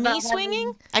I, see What me about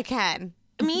swinging? I can.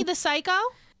 Me, the psycho?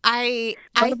 I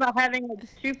What about having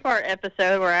a 2-part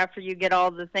episode where after you get all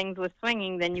the things with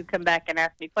swinging, then you come back and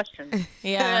ask me questions?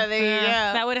 Yeah, There you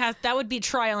go. That would be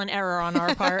trial and error on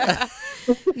our part.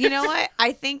 You know what?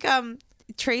 I think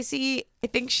Tracy, I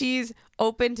think she's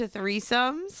open to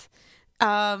threesomes.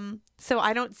 So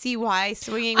I don't see why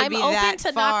swinging would I'm be open that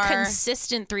to far. not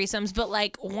consistent threesomes, but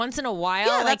like once in a while,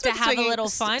 Yeah, like that's to what have swinging- a little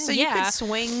fun. So yeah. you could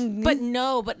swing.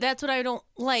 But that's what I don't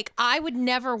like. I would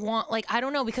never want, like, I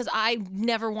don't know, because I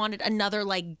never wanted another,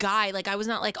 like, guy. Like, I was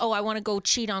not like, oh, I want to go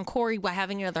cheat on Corey by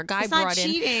having another guy It's not brought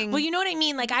in. cheating. Well, you know what I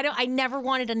mean? Like, I never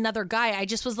wanted another guy. I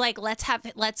just was like,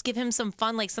 let's give him some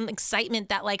fun, like, some excitement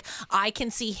that, like, I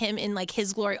can see him in, like,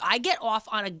 his glory. I get off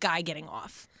on a guy getting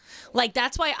off. Like,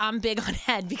 that's why I'm big on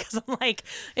head, because I'm like,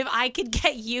 if I could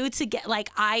get you to get, like,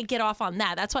 I get off on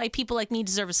that. That's why people like me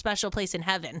deserve a special place in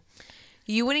heaven.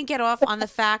 You wouldn't get off on the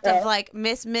fact of like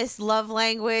Miss love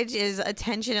language is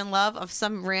attention and love of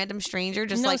some random stranger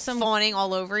just fawning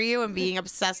all over you and being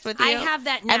obsessed with you. I have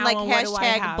that now. And like what do I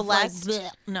hashtag have? blessed. Like,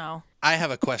 bleh. No. I have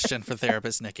a question for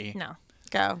therapist Nikki. No.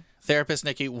 Go. Therapist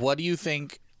Nikki, what do you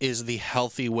think is the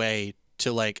healthy way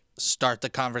to like start the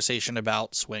conversation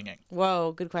about swinging?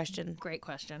 Whoa, good question. Great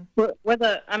question.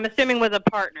 I'm assuming with a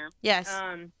partner. Yes.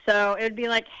 So it would be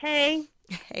like, hey,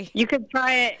 Hey. you could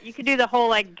try it. You could do the whole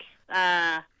like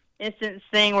instance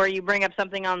thing where you bring up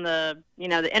something on the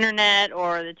the internet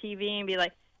or the TV and be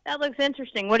like, that looks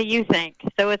interesting. What do you think?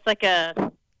 So it's like a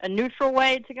neutral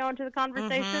way to go into the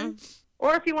conversation.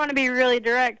 Or if you want to be really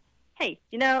direct, hey,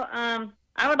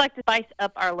 I would like to spice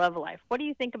up our love life. What do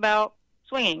you think about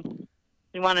swinging?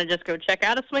 You want to just go check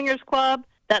out a swingers club?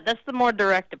 That's the more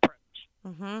direct approach.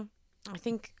 Mm-hmm. I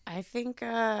think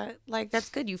like that's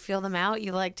good. You feel them out.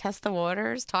 You like test the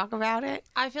waters, talk about it.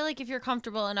 I feel like if you're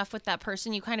comfortable enough with that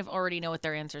person, you kind of already know what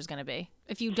their answer is going to be.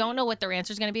 If you don't know what their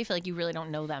answer is going to be, I feel like you really don't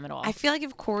know them at all. I feel like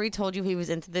if Corey told you he was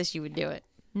into this, you would do it.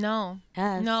 No.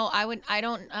 Yes. No, I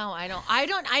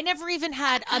never even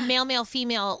had a male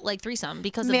female like threesome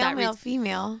because of that Male reason.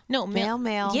 female. No,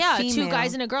 male. Yeah, female. 2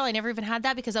 guys and a girl. I never even had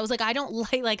that because I was like, I don't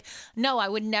like no, I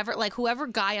would never like whoever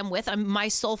guy I'm with. My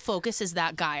sole focus is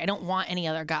that guy. I don't want any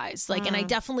other guys. Like, and I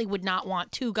definitely would not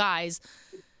want 2 guys.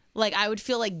 Like, I would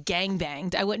feel like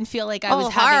gangbanged. I wouldn't feel like I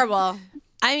was horrible.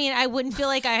 I mean, I wouldn't feel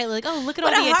like I like, oh, look at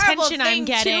all the attention I'm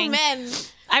getting. 2 men.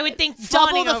 I would think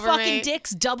double the fucking me.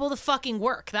 dicks, double the fucking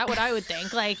work. That's what I would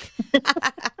think. Like,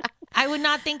 I would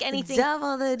not think anything.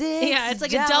 Double the dicks. Yeah, it's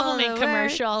like a Doublemint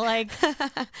commercial. Like,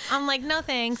 I'm like, no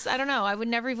thanks. I don't know. I would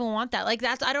never even want that. Like,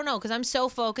 that's, I don't know, because I'm so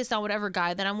focused on whatever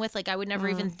guy that I'm with. Like, I would never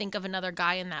even think of another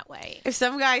guy in that way. If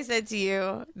some guy said to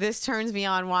you, this turns me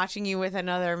on watching you with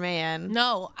another man.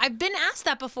 No, I've been asked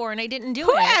that before and I didn't do it.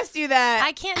 Who asked you that?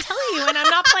 I can't tell you, and I'm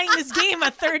not playing this game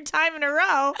a 3rd time in a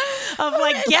row of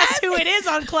like, guess who it is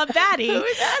on Club Baddie. Who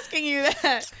is asking you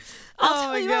that? I'll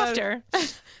tell you after.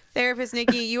 Therapist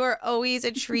Nikki, you are always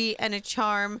a treat and a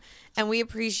charm, and we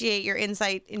appreciate your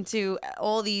insight into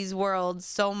all these worlds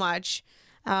so much.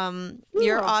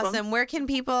 You're awesome. Where can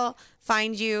people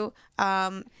find you? Reach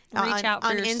out for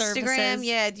on your Instagram. services.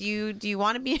 Yeah. Do you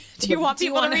want to be? Do you want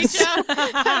people to reach out?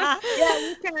 Yeah,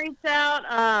 you can reach out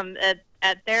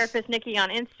at Therapist Nikki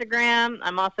on Instagram.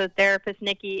 I'm also Therapist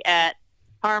Nikki at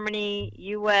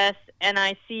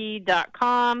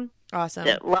HarmonyUSNIC.com. Awesome.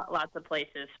 Lots of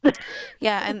places.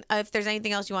 Yeah, and if there's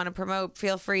anything else you want to promote,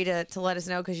 feel free to let us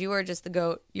know because you are just the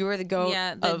GOAT. You are the GOAT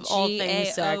of all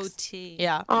things sex. G-A-O-T.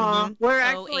 Yeah. We're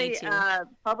actually O-A-T.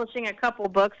 publishing a couple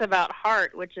books about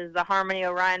Heart, which is the Harmony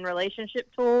Orion relationship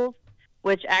tools,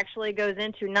 which actually goes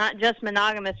into not just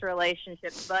monogamous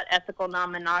relationships, but ethical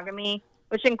non-monogamy,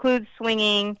 which includes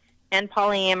swinging and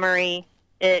polyamory.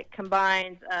 It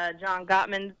combines John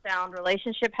Gottman's Sound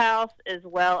Relationship House as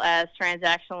well as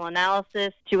transactional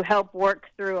analysis to help work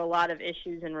through a lot of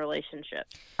issues in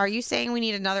relationships. Are you saying we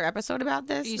need another episode about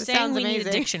this? Are you This saying sounds we need a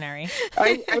amazing. dictionary? Are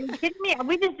you kidding me?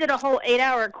 We just did a whole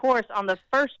 8-hour course on the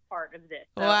first part of this.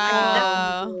 So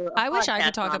Wow. I wish I could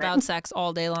podcast talk on about it. sex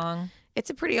all day long. It's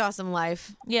a pretty awesome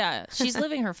life. Yeah, she's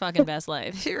living her fucking best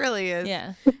life. She really is.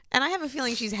 Yeah. And I have a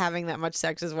feeling she's having that much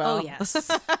sex as well. Oh,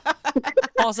 yes.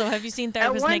 Also, have you seen At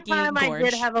Therapist one Nikki time, Gorge?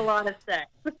 I did have a lot of sex.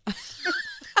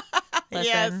 Listen,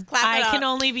 Yes, clap it I up. can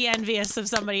only be envious of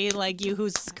somebody like you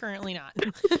who's currently not.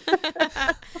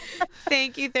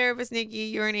 Thank you, Therapist Nikki.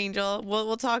 You're an angel.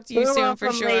 We'll talk to you You're soon for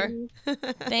welcome, sure. ladies.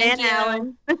 Thank And you.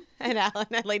 Alan. And Alan,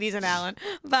 ladies and Alan.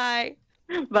 Bye.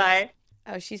 Bye.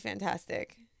 Oh, she's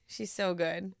fantastic. She's so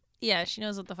good. Yeah, she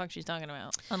knows what the fuck she's talking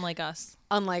about. Unlike us.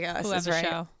 Unlike us, Who that's have a right.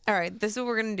 show. All right, this is what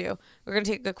we're gonna do. We're gonna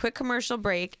take a quick commercial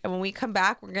break, and when we come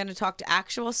back, we're gonna talk to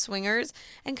actual swingers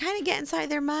and kind of get inside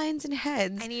their minds and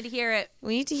heads. I need to hear it.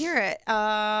 We need to hear it.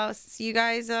 See you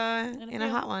guys in a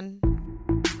hot one.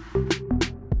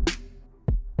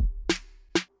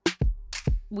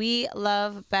 We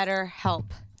love BetterHelp.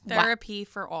 Therapy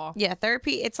for all. Yeah,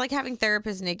 therapy. It's like having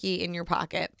Therapist Nikki in your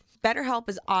pocket. BetterHelp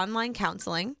is online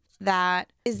counseling that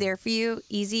is there for you.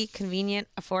 Easy, convenient,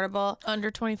 affordable.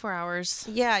 Under 24 hours.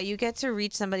 Yeah, you get to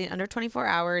reach somebody in under 24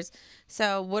 hours.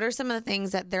 So what are some of the things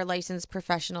that their licensed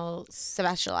professionals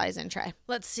specialize in, Trey?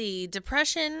 Let's see.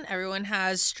 Depression. Everyone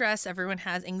has stress. Everyone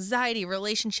has anxiety,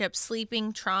 relationships,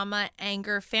 sleeping, trauma,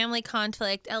 anger, family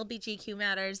conflict, LGBTQ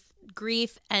matters,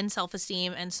 grief, and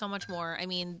self-esteem, and so much more. I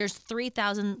mean, there's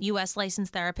 3,000 U.S.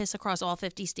 licensed therapists across all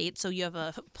 50 states, so you have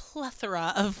a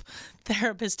plethora of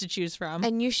therapists to choose from.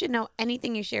 And you should know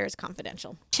anything you share is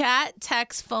confidential. Chat,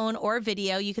 text, phone, or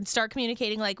video. You can start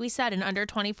communicating, like we said, in under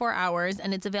 24 hours,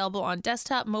 and it's available on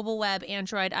desktop, mobile web,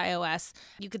 Android, iOS.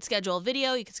 You could schedule a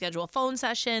video, you could schedule phone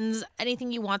sessions,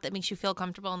 anything you want that makes you feel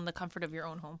comfortable in the comfort of your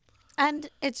own home. And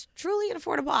it's truly an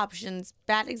affordable options.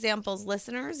 Bad Examples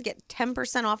listeners get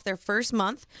 10% off their first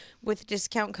month with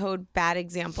discount code Bad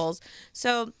Examples.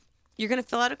 So you're going to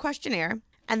fill out a questionnaire,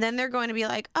 and then they're going to be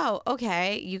like, oh,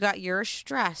 okay, you're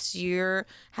stressed, you're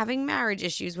having marriage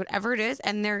issues, whatever it is,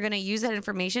 and they're going to use that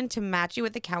information to match you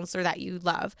with the counselor that you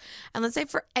love. And let's say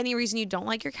for any reason you don't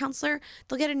like your counselor,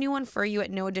 they'll get a new one for you at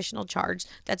no additional charge.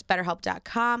 That's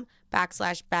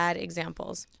BetterHelp.com/Bad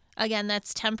Examples. Again,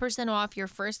 that's 10% off your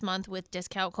first month with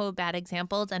discount code Bad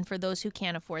Examples. And for those who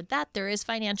can't afford that, there is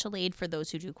financial aid for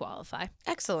those who do qualify.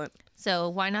 Excellent. So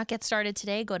why not get started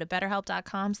today? Go to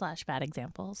betterhelp.com/Bad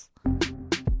Examples.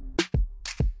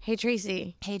 Hey,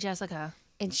 Tracy. Hey, Jessica.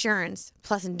 Insurance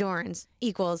plus endurance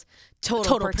equals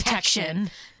total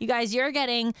protection. You guys, you're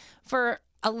getting for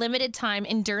A limited time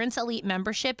Endurance Elite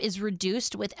membership is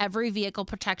reduced with every vehicle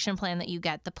protection plan that you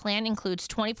get. The plan includes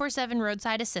 24/7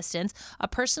 roadside assistance, a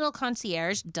personal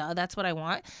concierge, that's what I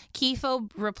want, key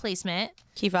fob replacement,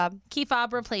 key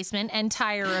fob replacement, and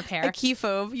tire repair. A key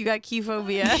phobe. You got key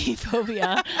phobia. Key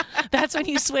phobia. That's when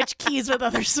you switch keys with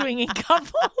other swinging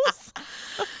couples.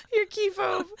 Your key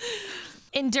phobe.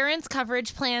 Endurance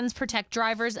coverage plans protect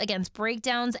drivers against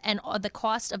breakdowns and the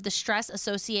cost of the stress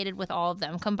associated with all of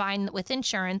them. Combined with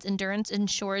insurance, Endurance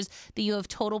ensures that you have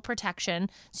total protection,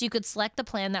 so you could select the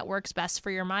plan that works best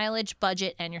for your mileage,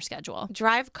 budget, and your schedule.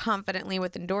 Drive confidently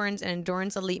with Endurance and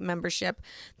Endurance Elite membership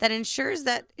that ensures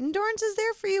that Endurance is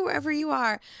there for you wherever you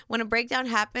are. When a breakdown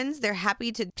happens, they're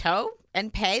happy to tow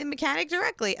and pay the mechanic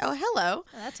directly. Oh, hello.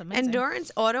 Oh, that's amazing.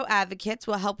 Endurance Auto Advocates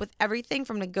will help with everything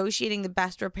from negotiating the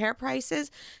best repair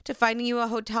prices to finding you a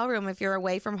hotel room if you're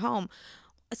away from home.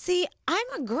 See, I'm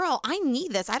a girl. I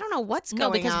need this. I don't know what's going on.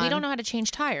 No, because we don't know how to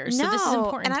change tires. So this is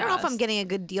important. And I don't know us. if I'm getting a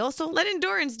good deal. So let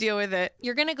Endurance deal with it.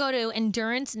 You're going to go to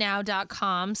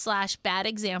endurancenow.com/bad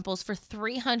examples for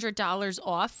 $300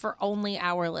 off for only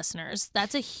our listeners.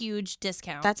 That's a huge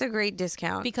discount. That's a great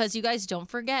discount. Because you guys don't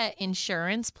forget,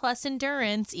 insurance plus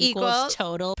endurance equals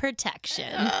total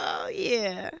protection. Oh,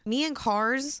 yeah. Me and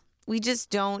cars, we just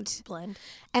don't blend.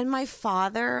 And my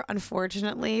father,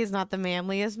 unfortunately, is not the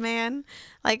manliest man.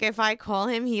 Like, if I call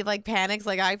him, he, like, panics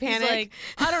like I panic. He's like,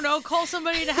 I don't know, call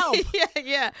somebody to help.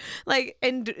 Yeah. Like,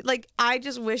 I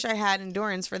just wish I had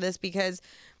Endurance for this because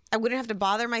I wouldn't have to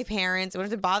bother my parents. I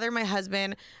wouldn't have to bother my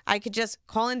husband. I could just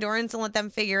call Endurance and let them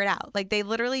figure it out. Like, they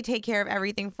literally take care of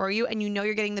everything for you, and you know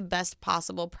you're getting the best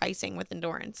possible pricing with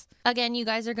Endurance. Again, you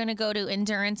guys are going to go to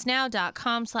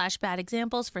endurancenow.com/bad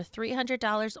examples for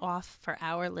 $300 off for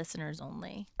our listeners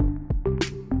only.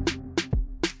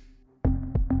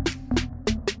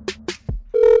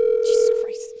 Jesus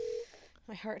Christ.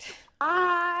 My heart.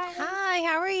 Hi,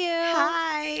 how are you?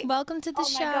 Hi. Welcome to the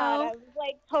show. Oh my God, I was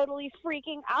like totally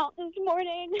freaking out this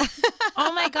morning.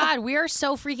 Oh my God, we are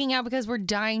so freaking out because we're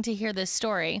dying to hear this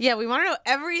story. Yeah, we want to know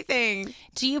everything.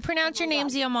 Do you pronounce your name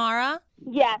Xiomara?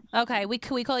 Yes. Okay, we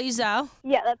call you Zo?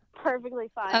 Yeah, that's perfectly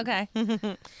fine. Okay.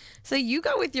 So you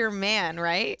go with your man,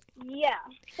 right? Yeah.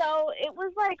 So it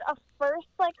was like a first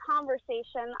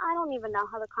conversation. I don't even know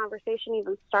how the conversation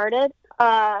even started.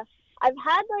 I've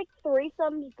had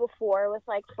threesomes before with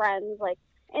friends,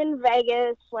 in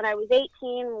Vegas when I was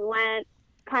 18. We went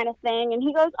kind of thing, and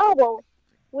he goes, "Oh, well,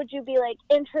 would you be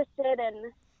interested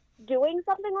in doing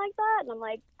something like that?" And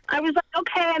I was like,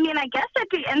 okay, I mean, I guess I'd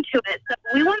be into it. So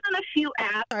we went on a few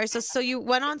apps. All right, so you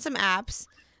went on some apps,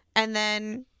 and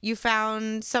then you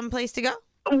found some place to go?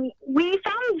 We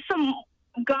found some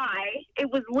guy.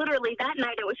 It was literally that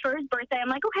night. It was for his birthday. I'm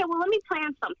like, okay, well, let me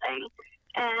plan something.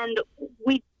 And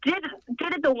we did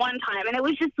it the one time, and it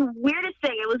was just the weirdest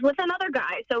thing. It was with another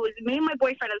guy, so it was me and my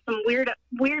boyfriend and some weird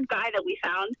guy that we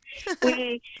found.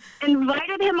 We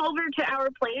invited him over to our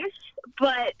place,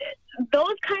 but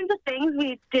those kinds of things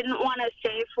we didn't want to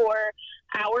say for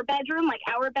our bedroom.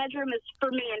 Our bedroom is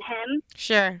for me and him.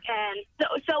 Sure. And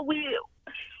so we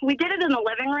did it in the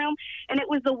living room, and it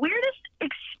was the weirdest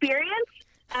experience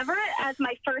ever as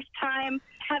my first time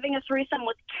having a threesome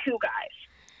with two guys.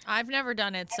 I've never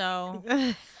done it, so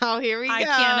oh, here we go. I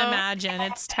can't imagine.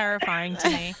 It's terrifying to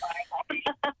me.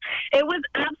 It was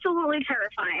absolutely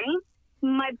terrifying.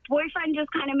 My boyfriend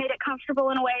just kind of made it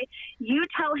comfortable in a way. You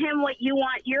tell him what you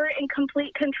want. You're in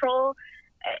complete control.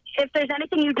 If there's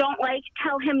anything you don't like,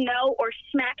 tell him no, or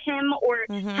smack him, or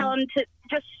tell him to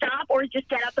just stop, or just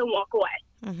get up and walk away.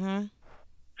 Mm-hmm.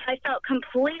 I felt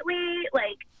completely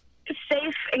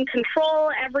safe, in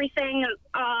control, everything.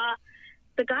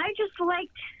 The guy just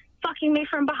liked fucking me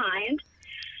from behind,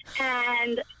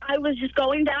 and I was just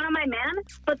going down on my man,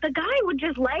 but the guy would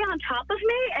just lay on top of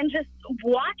me and just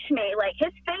watch me.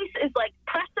 His face is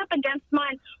pressed up against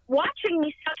mine, watching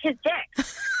me suck his dick.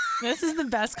 This is the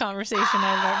best conversation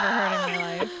I've ever heard in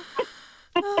my life.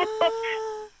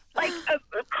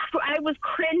 I was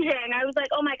cringing. I was like,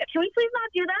 oh my God, can we please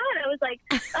not do that? I was like,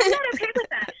 I'm not okay with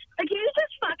that. Can you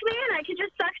just fuck me and I can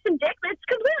just suck some dick? That's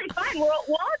completely fine. We'll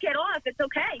all get off. It's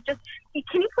okay. Just,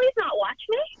 can you please not watch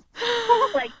me?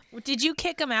 Did you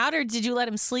kick him out, or did you let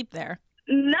him sleep there?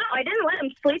 No, I didn't let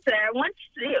him sleep there. Once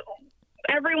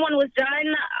everyone was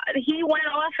done, he went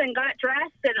off and got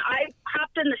dressed, and I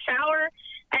hopped in the shower,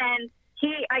 and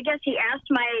I guess he asked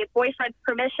my boyfriend's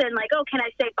permission, oh, can I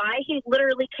say bye? He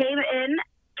literally came in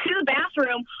to the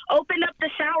bathroom, opened up the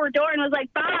shower door, and was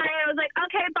like, bye. I was like,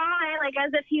 okay, bye.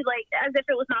 As if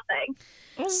it was nothing.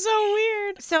 It's so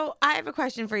weird. So I have a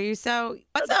question for you. So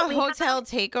what's a hotel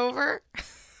takeover?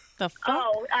 The fuck?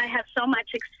 Oh, I have so much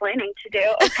explaining to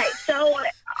do. Okay, so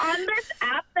on this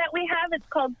app that we have, it's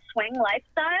called Swing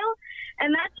Lifestyle,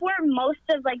 and that's where most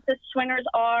of like the swingers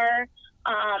are.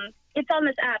 It's on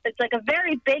this app. It's like a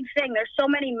very big thing. There's so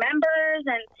many members,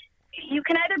 and you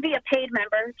can either be a paid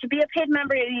member. To be a paid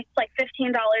member, it's like $15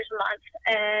 a month,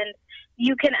 and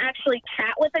you can actually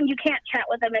chat with them. You can't chat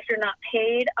with them if you're not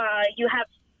paid. You have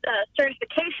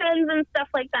certifications and stuff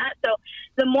like that. So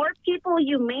the more people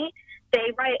you meet,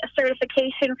 they write a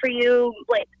certification for you,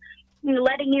 like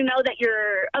letting you know that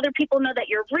other people know that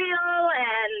you're real,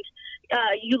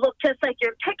 and you look just like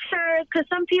your pictures. Because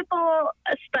some people,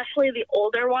 especially the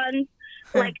older ones,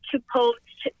 like to post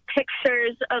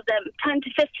pictures of them 10 to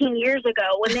 15 years ago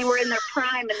when they were in their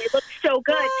prime and they looked so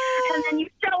good. And then you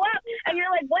show up and you're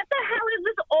like, what the hell is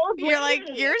this old lady? You're like,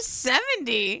 you're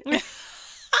 70.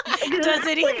 Exactly. Does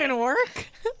it even work?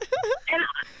 And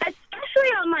especially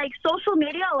on like social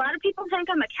media, a lot of people think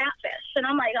I'm a catfish, and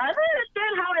I'm like, I don't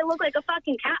understand how I look like a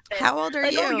fucking catfish. How old are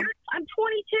like, you? Oh, I'm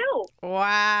 22.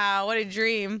 Wow, what a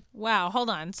dream. Wow, hold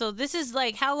on. So this is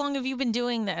like, how long have you been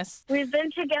doing this? We've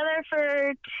been together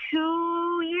for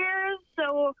 2 years,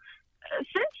 so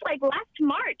since like last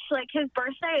March. Like his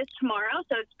birthday is tomorrow,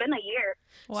 so it's been a year.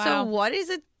 Wow. So what is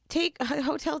a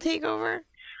hotel takeover?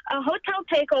 A hotel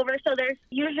takeover. So there's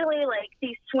usually like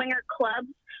these swinger clubs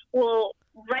will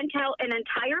rent out an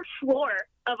entire floor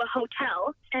of a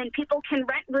hotel, and people can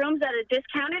rent rooms at a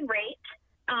discounted rate.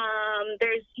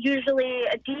 There's usually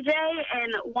a DJ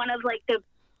and one of like the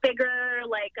bigger,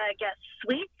 like I guess,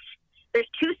 suites. There's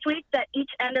 2 suites at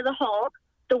each end of the hall.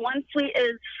 The one suite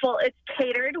is full. It's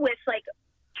catered with like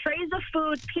trays of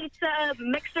food, pizza,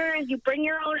 mixers. You bring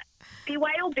your own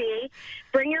BYOB,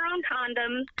 bring your own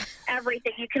condoms,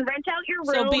 everything. You can rent out your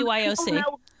room. So BYOC.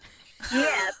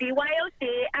 Yeah,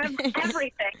 BYOC,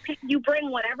 everything. You bring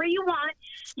whatever you want.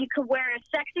 You could wear a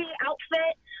sexy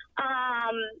outfit.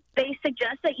 They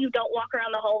suggest that you don't walk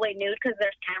around the hallway nude because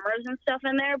there's cameras and stuff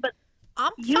in there, but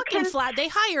I'm fucking flat. They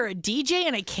hire a DJ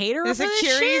and a caterer The for this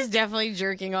security is shit? definitely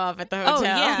jerking off at the hotel. Oh,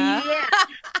 yeah. Yeah.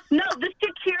 No, the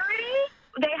security,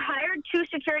 they hired 2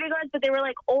 security guards, but they were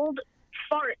like old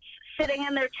farts sitting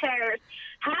in their chairs,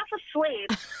 half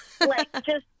asleep, like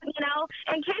just,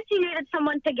 in case you needed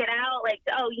someone to get out, like,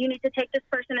 oh, you need to take this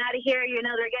person out of here,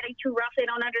 they're getting too rough, they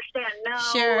don't understand. No,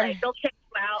 Sure. like, they'll kick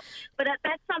you out. But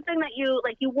that's something that you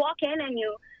walk in and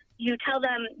you tell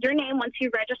them your name once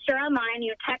you register online,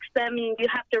 you text them, and you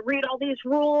have to read all these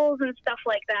rules and stuff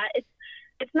like that.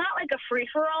 It's not like a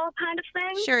free-for-all kind of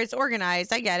thing. Sure, it's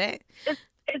organized. I get it.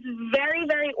 It's very,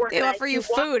 very organized. They offer you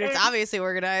food. It's obviously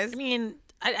organized. I mean,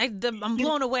 I'm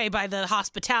blown away by the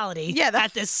hospitality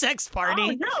at this sex party. Oh,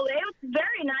 no, it's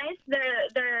very nice.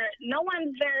 No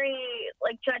one's very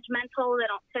like judgmental. They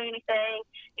don't say anything,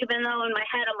 even though in my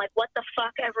head I'm like, what the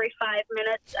fuck every 5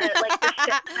 minutes? Like the shit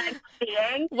that I'm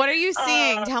seeing. What are you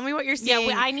seeing? Tell me what you're seeing.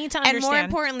 Yeah, I need to understand. And more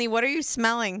importantly, what are you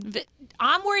smelling?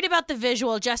 I'm worried about the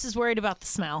visual. Jess is worried about the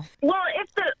smell. Well,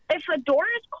 if a door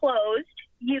is closed,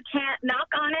 you can't knock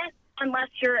on it unless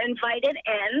you're invited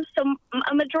in. So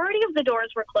a majority of the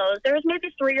doors were closed. There was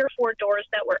maybe 3 or 4 doors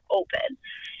that were open,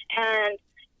 and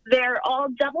they're all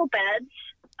double beds.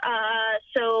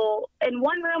 So in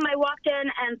one room I walked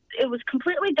in and it was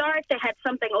completely dark. They had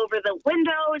something over the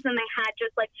windows, and they had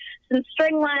just like some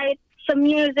string lights, some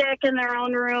music in their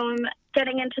own room,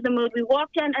 getting into the mood. We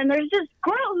walked in and there's this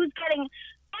girl who's getting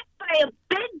by a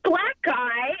big black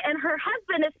guy, and her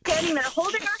husband is standing there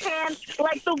holding her hand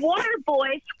like the water boy,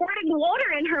 squirting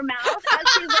water in her mouth as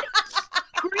she's like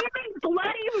screaming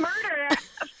bloody murder.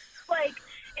 Like,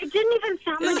 it didn't even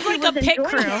sound like It's like a pit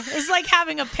crew. It's like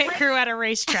having a pit crew at a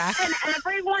racetrack. And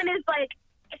everyone is like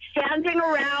standing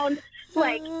around,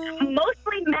 like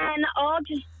mostly men, all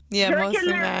just jerking mostly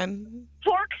their men.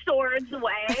 fork swords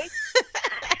away.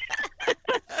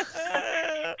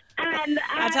 And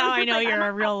That's how I know you're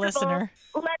a real listener.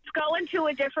 Let's go into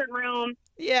a different room.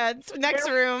 Yeah, it's next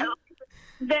room.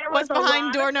 There What's was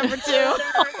behind door number 2?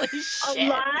 Holy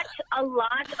shit. A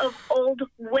lot of old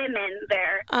women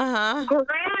there. Uh-huh.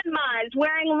 Grandmas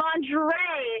wearing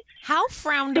lingerie. How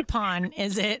frowned upon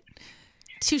is it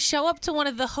to show up to one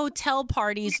of the hotel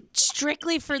parties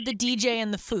strictly for the DJ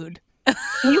and the food?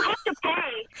 You have to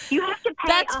pay.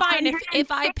 That's fine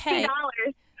if I pay.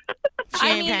 $160.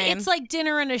 I mean, it's like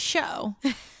dinner and a show.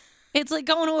 It's like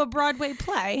going to a Broadway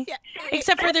play. Yeah.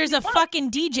 Except for there's a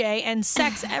fucking DJ and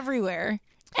sex everywhere.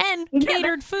 And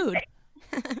catered food.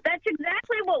 That's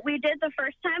exactly what we did the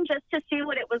first time, just to see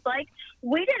what it was like.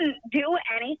 We didn't do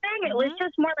anything. It was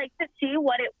just more like to see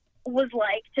what was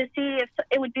like to see if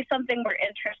it would be something we're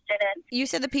interested in. You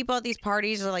said the people at these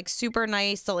parties are like super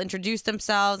nice. They'll introduce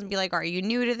themselves and be like, "Are you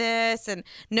new to this?" And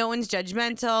no one's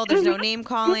judgmental. There's no name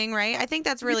calling, right? I think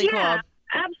that's really cool.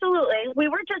 Absolutely. We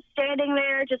were just standing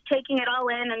there, just taking it all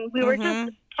in, and we were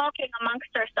just talking amongst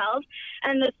ourselves.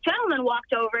 And this gentleman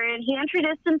walked over, and he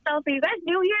introduced himself. Are you guys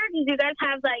new here? Because you guys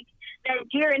have, like, that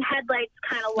deer in headlights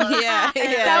kind of look. Yeah,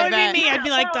 that would be me. I'd be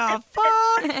like, the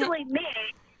fuck? Actually me.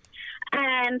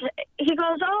 And he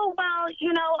goes, oh, well,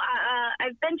 you know,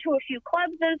 I've been to a few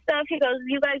clubs and stuff. He goes,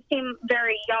 you guys seem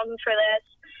very young for this.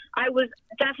 I was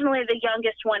definitely the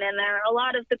youngest one in there. A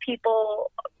lot of the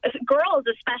people, girls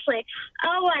especially,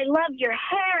 oh, I love your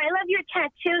hair. I love your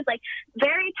tattoos. Like,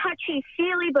 very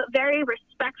touchy-feely, but very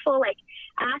respectful. Like,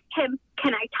 ask him,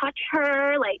 can I touch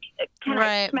her? Like, can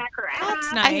I smack her ass?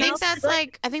 That's nice.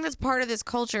 I think that's part of this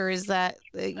culture is that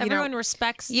everyone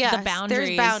respects the boundaries.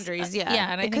 There's boundaries,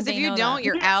 yeah. And because if you don't,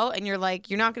 you're out, and you're like,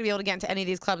 you're not going to be able to get into any of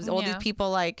these clubs. All these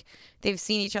people, like, they've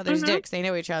seen each other's dicks. They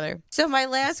know each other. So my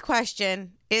last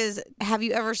question is, have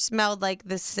you ever smelled like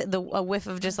a whiff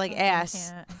of just like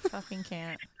ass? I fucking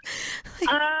can't.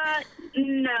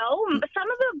 No. Some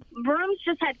of the rooms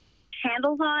just had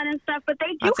candles on and stuff, but they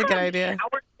do That's a good idea.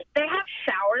 They have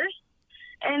showers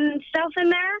and stuff in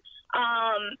there.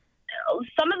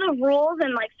 Some of the rules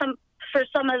and like for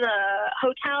some of the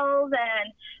hotels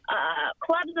and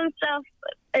clubs and stuff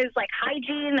is like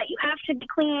hygiene, that you have to be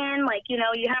clean, like, you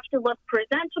know, you have to look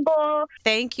presentable.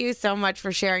 Thank you so much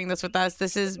for sharing this with us.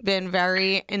 This has been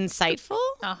very insightful.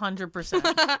 100%.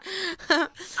 I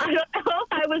don't know if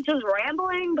I was just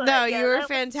rambling, but no, you were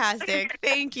fantastic.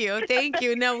 Thank you.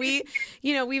 No,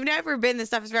 we've never been. This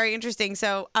stuff is very interesting.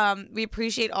 So we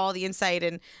appreciate all the insight,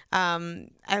 and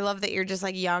I love that you're just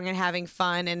like young and having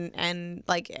fun and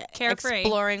like carefree,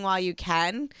 exploring while you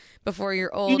can before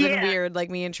you're old and weird like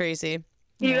me and Tracy.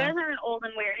 You guys aren't old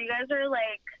and weird. You guys are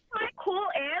like my cool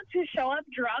aunts who show up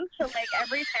drunk to like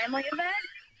every family event.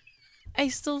 I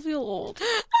still feel old.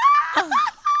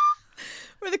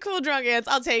 We're the cool drunk aunts.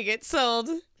 I'll take it. Sold.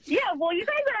 Yeah, well, you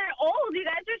guys are old. You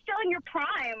guys are still in your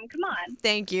prime. Come on.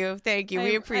 Thank you.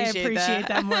 We appreciate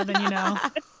that more than you know.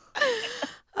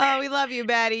 Oh, we love you,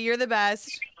 Batty. You're the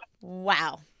best.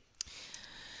 Wow.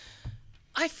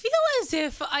 I feel as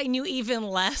if I knew even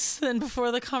less than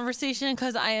before the conversation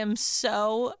because I am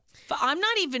so... I'm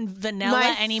not even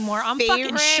vanilla anymore. I'm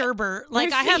fucking sherbet.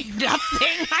 Like, I have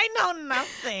nothing. I know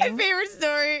nothing. My favorite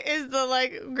story is the,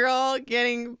 like, girl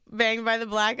getting banged by the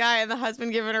black guy and the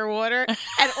husband giving her water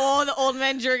and all the old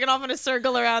men jerking off in a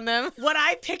circle around them. What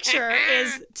I picture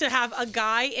is to have a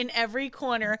guy in every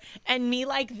corner and me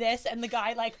like this and the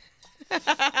guy like...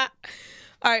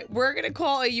 All right, we're going to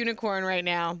call a unicorn right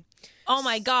now. Oh,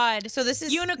 my God. So this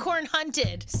is... Unicorn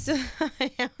hunted.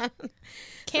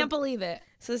 Can't believe it.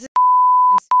 So this is...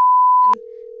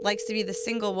 likes to be the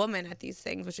single woman at these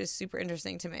things, which is super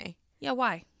interesting to me. Yeah,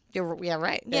 why? Yeah,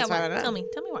 right. That's why tell me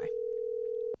why.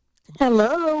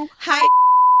 Hello. Hi.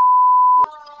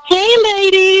 Hey,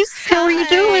 ladies. How are you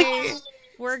doing?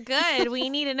 We're good. We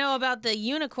need to know about the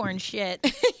unicorn shit.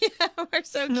 Yeah, we're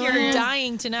so We're curious.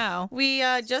 dying to know. We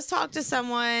just talked to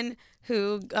someone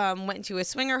who went to a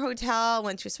swinger hotel,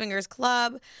 went to a swingers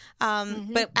club,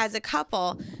 but as a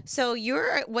couple. So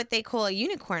you're what they call a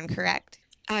unicorn, correct?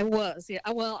 I was, yeah.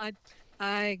 Well,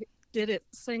 I did it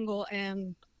single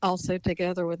and also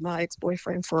together with my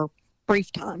ex-boyfriend for a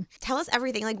brief time. Tell us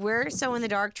everything. Like, we're so in the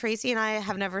dark. Tracy and I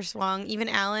have never swung. Even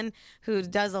Alan, who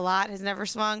does a lot, has never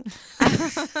swung.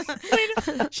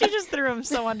 She just threw him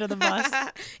so under the bus.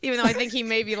 Even though I think he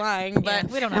may be lying, but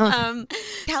we don't know.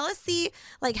 Tell us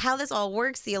how this all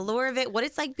works, the allure of it, what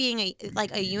it's like being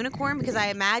a unicorn, because I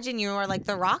imagine you are like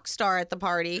the rock star at the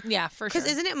party. Yeah, for sure.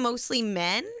 Because isn't it mostly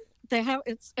men? They have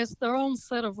it's their own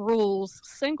set of rules.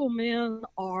 Single men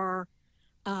are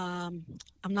I'm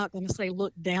not going to say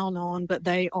looked down on, but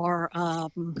they are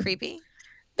creepy.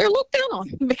 They're looked down on.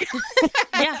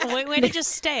 Yeah, way to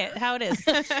just stay it how it is.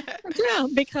 Yeah,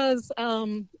 because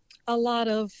a lot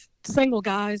of single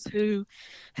guys who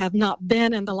have not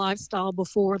been in the lifestyle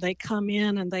before, they come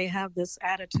in and they have this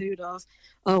attitude of,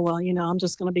 oh, well, I'm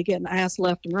just going to be getting ass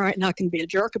left and right and I can be a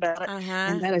jerk about it.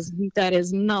 And that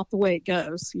is not the way it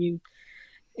goes.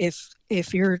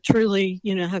 If you're truly,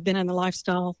 have been in the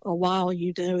lifestyle a while,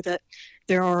 you know that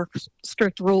there are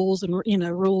strict rules and,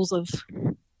 rules of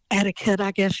etiquette,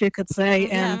 I guess you could say.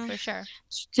 Yeah, for sure.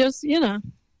 Just,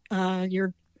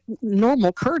 your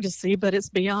normal courtesy, but it's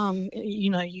beyond,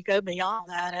 you go beyond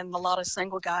that. And a lot of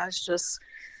single guys just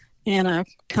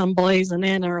come blazing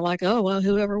in and are like, oh, well,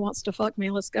 whoever wants to fuck me,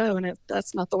 let's go. And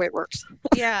that's not the way it works.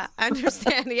 Yeah, I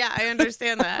understand. Yeah, I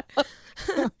understand that.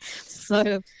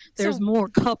 So there's more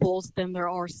couples than there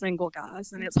are single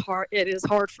guys. And it is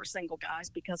hard for single guys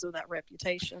because of that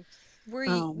reputation.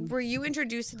 Were you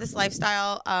introduced to this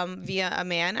lifestyle via a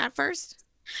man at first?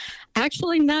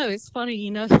 Actually, no. It's funny,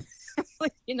 who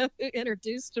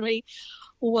introduced me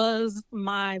was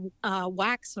my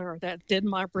waxer that did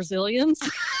my Brazilians.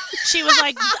 She was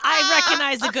like, I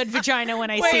recognize a good vagina when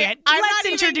I see it. Let's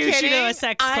introduce you to a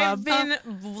sex club. I've been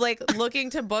looking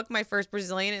to book my first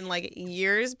Brazilian in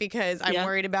years because I'm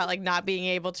worried about not being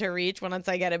able to reach once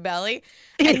I get a belly.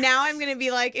 And now I'm going to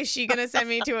be like, is she going to send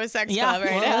me to a sex club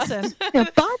right now? Listen.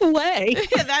 By the way.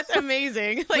 Yeah, that's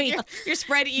amazing. You're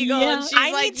spread eagle and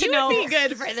she's you would be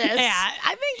good for this. Yeah,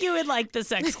 I think you would like the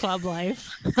sex club life.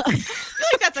 I feel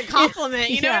like that's a compliment.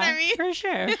 You know what I mean? For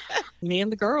sure. Me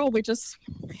and the girl, we just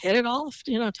hit it off,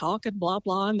 talking, blah,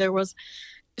 blah. And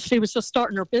she was just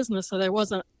starting her business, so there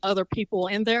wasn't other people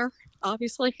in there,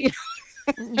 obviously.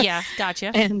 Yeah,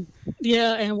 gotcha. And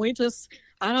we just,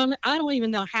 I don't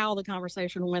even know how the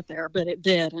conversation went there, but it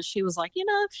did. And she was like,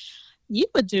 you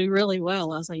would do really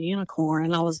well as a unicorn.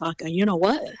 And I was like, you know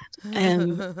what?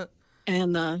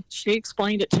 And she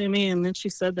explained it to me, and then she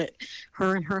said that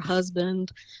her and her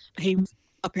husband, he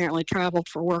apparently traveled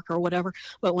for work or whatever,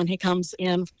 but when he comes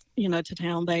in, to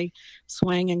town, they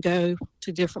swing and go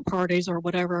to different parties or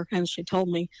whatever. And she told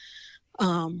me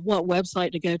what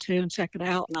website to go to and check it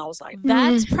out, and I was like,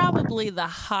 that's probably the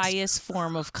highest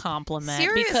form of compliment.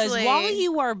 Seriously. Because while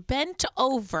you are bent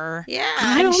over,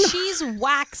 and she's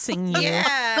waxing you,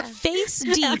 face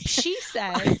deep, she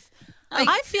says,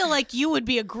 I feel like you would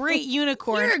be a great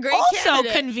unicorn. You're a great also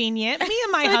candidate. Convenient. Me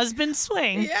and my husband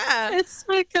swing. Yeah. It's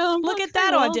like, look at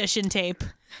that audition tape.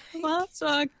 Well, so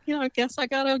I guess I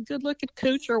got a good looking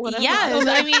cooch or whatever. Yes,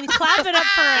 I mean, clap it up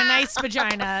for a nice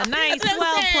vagina. Nice,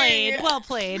 well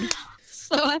played.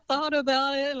 So I thought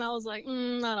about it, and I was like,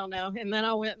 I don't know. And then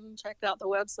I went and checked out the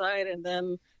website, and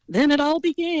then it all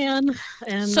began.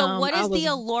 And so what is the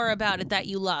allure about it that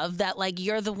you love? That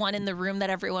you're the one in the room that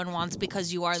everyone wants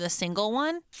because you are the single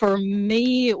one? For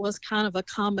me, it was kind of a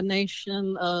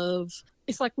combination of,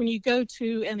 it's like when you go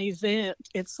to an event,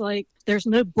 it's like there's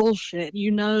no bullshit.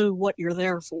 You know what you're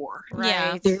there for.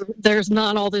 Right. There's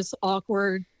not all this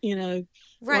awkward, right.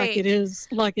 Like it is,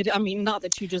 I mean, not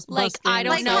that you just bust in. I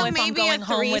don't know if I'm maybe going a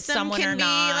home with someone can or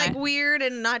not. Be weird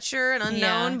and not sure and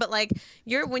unknown, but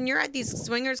when you're at these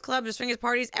swingers clubs or swingers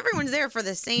parties, everyone's there for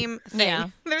the same thing. Yeah.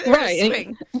 They're there to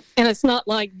swing. And it's not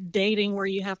like dating where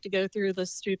you have to go through the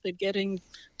stupid getting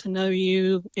to know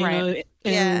you,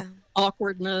 and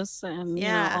awkwardness and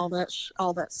all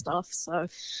that stuff. So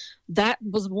that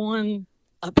was one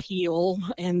appeal.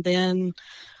 And then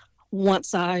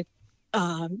once I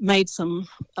made some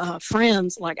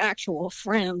friends, actual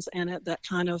friends in it, that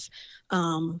kind of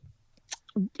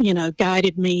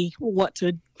guided me what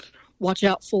to watch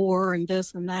out for and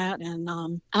this and that. And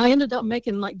I ended up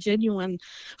making genuine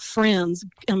friends.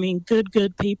 I mean,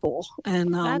 good people.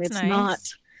 And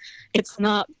it's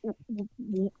not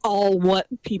all what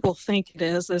people think it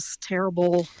is. This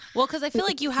terrible. Well, because I feel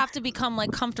like you have to become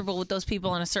comfortable with those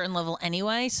people on a certain level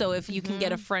anyway. So if you can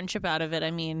get a friendship out of it,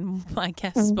 I mean, I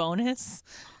guess bonus.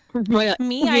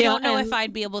 Me, I don't know if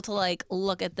I'd be able to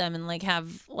look at them and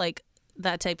have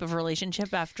that type of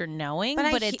relationship after knowing,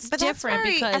 but it's different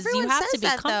because you have to be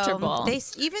comfortable.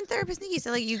 Even therapist Nikki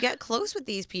said you get close with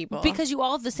these people because you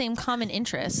all have the same common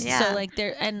interests. Yeah. So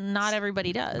and not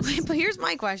everybody does. But here's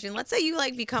my question: let's say you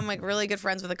become really good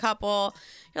friends with a couple.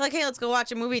 You're like, hey, let's go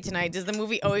watch a movie tonight. Does the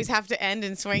movie always have to end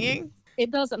in swinging?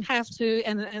 It doesn't have to,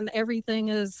 and everything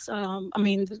is. I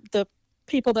mean, the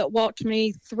people that walked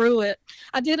me through it.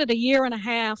 I did it 1.5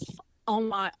 years on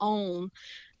my own.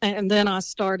 And then I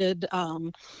started,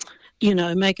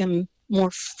 making more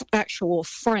actual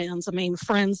friends. I mean,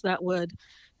 friends that would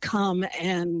come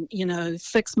and,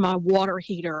 fix my water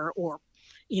heater or,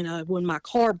 when my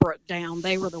car broke down,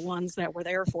 they were the ones that were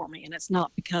there for me. And it's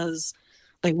not because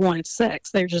they wanted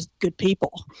sex. They're just good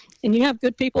people. And you have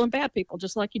good people and bad people,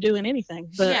 just like you do in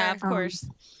anything. But, yeah, of course.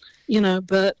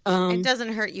 But it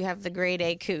doesn't hurt you have the grade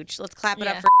A cooch. Let's clap it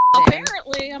up for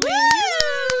apparently. I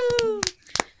mean,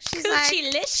 she's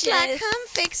like, come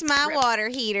fix my water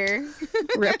heater.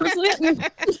 Representing.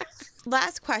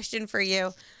 Last question for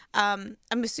you. I'm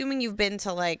assuming you've been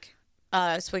to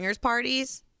swingers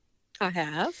parties. I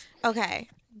have. Okay.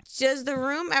 Does the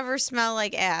room ever smell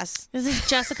like ass? This is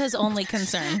Jessica's only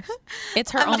concern.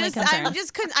 It's her only concern.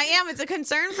 It's a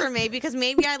concern for me because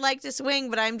maybe I like to swing,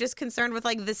 but I'm just concerned with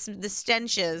the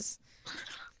stenches.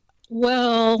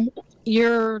 Well,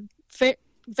 you're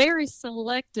very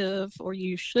selective, or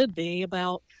you should be,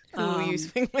 about who you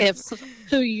swing with.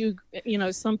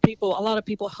 Some people, a lot of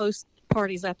people host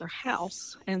parties at their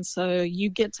house, and so you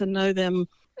get to know them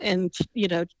and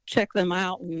check them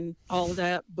out and all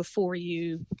that before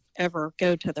you ever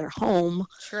go to their home.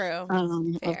 True.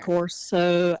 Of course.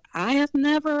 So I have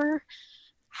never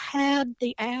had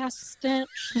the ass stench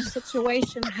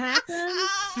situation happen.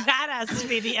 That has to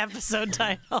be the episode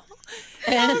title.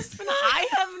 I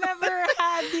have never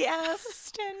had the ass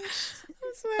stench.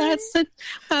 That's it.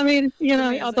 I mean,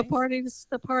 the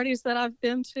parties that I've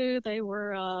been to, they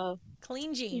were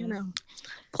clean jeans,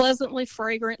 pleasantly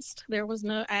fragranced. There was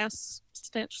no ass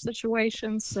stench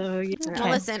situation. So well,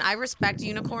 listen, I respect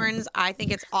unicorns. I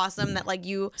think it's awesome that like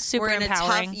you super were in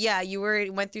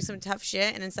empowering. went through some tough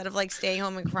shit, and instead of like staying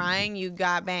home and crying, you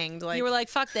got banged. Like you were like,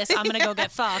 "Fuck this, I'm gonna go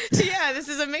get fucked." Yeah, this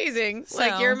is amazing.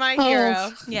 Like you're my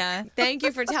hero. Yeah. Thank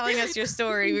you for telling us your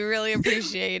story. We really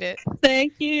appreciate it.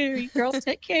 Thank you. You girls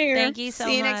take care. Thank you so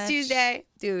much. See you next Tuesday,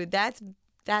 dude. That's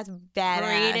badass.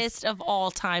 Greatest of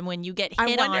all time when you get hit I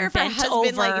wonder on if her bent husband,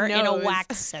 over like, in a knows.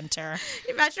 wax center.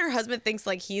 Imagine her husband thinks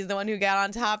like he's the one who got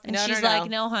on top. And no, she's no. like,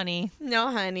 no, honey. No,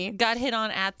 honey. Got hit on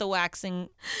at the waxing.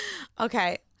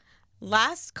 Okay.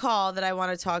 Last call that I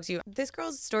want to talk to you. This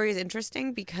girl's story is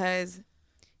interesting because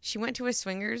she went to a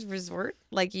swingers resort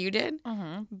like you did.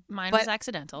 Mm-hmm. Mine was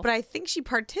accidental. But I think she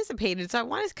participated. So I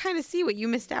want to kind of see what you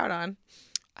missed out on.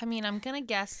 I mean, I'm going to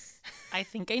guess. I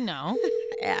think I know.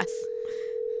 Ass.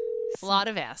 A lot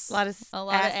of ass. A lot of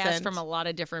ass from a lot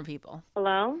of different people.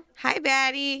 Hello? Hi,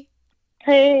 Batty.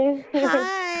 Hey.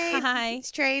 Hi. Hi. It's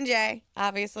Train J,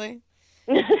 obviously.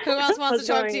 Who else wants to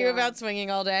talk to you about swinging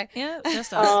all day? Yeah,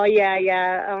 just us. Oh, yeah.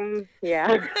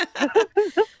 Yeah.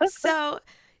 So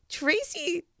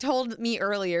Tracy told me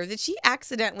earlier that she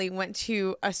accidentally went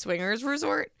to a swingers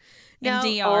resort. Now,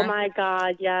 in DR. Oh, my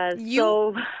God, yes.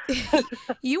 You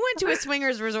went to a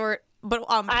swingers resort, but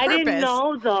on purpose. I didn't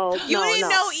know, though. You didn't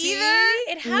know either?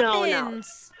 It happens. No.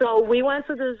 So we went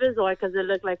to this resort because it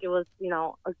looked like it was,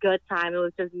 a good time. It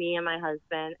was just me and my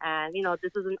husband. And,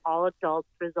 this is an all-adult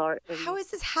resort in How is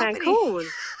this happening? Cancun.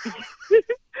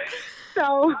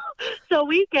 So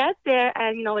we get there,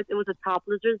 and, it was a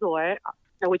topless resort,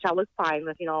 which I was fine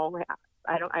with,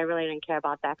 I really didn't care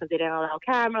about that because they didn't allow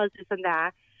cameras, this and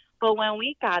that. But when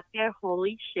we got there,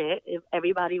 holy shit,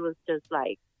 everybody was just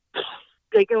like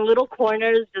in little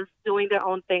corners, just doing their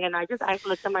own thing. And I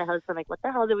looked at my husband like, what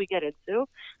the hell did we get into?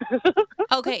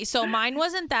 Okay, so mine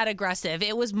wasn't that aggressive.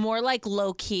 It was more like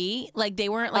low key. Like they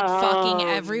weren't like fucking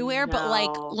everywhere. No. But like,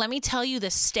 let me tell you,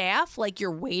 the staff, like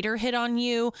your waiter hit on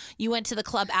you. You went to the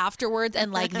club afterwards,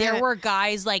 and like there were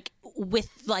guys like with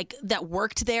like that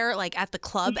worked there like at the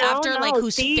club like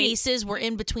whose faces were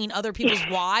in between other people's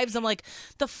wives. I'm like,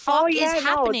 the fuck is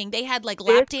happening? They had like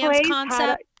lap dance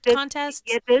contest.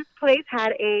 Yeah, this place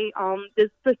had a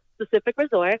this specific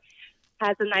resort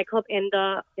has a nightclub in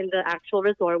the actual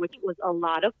resort, which was a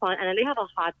lot of fun. And then they have a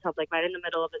hot tub like right in the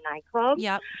middle of the nightclub.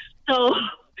 Yep. So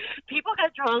people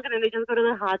got drunk and then they just go to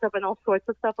the hot tub, and all sorts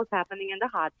of stuff was happening in the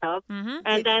hot tub. Mm-hmm.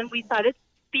 And then we started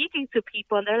speaking to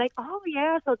people, and they're like, oh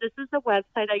yeah, so this is the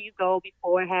website that you go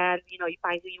beforehand. You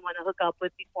find who you want to hook up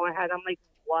with beforehand. I'm like,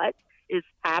 what is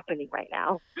happening right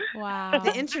now? Wow.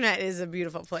 The internet is a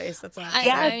beautiful place. That's all.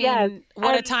 Yes.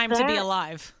 What a time to be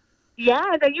alive.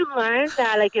 Yeah, then you learn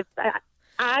that like if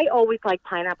I always liked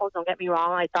pineapples, don't get me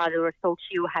wrong. I thought they were so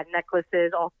cute, had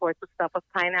necklaces, all sorts of stuff with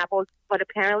pineapples. But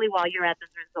apparently while you're at this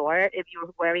resort, if you're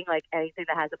wearing like anything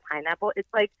that has a pineapple, it's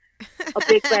like a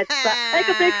big red flag,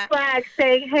 like a big flag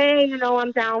saying, hey,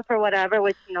 I'm down for whatever,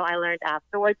 which, I learned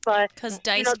afterwards. But because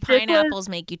diced pineapples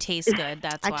make you taste good.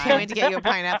 That's why. I can't wait to get you a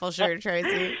pineapple shirt,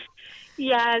 Tracy.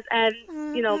 Yes, and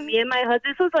me and my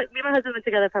husband. Me and my husband been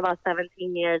together for about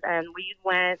 17 years, and we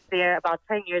went there about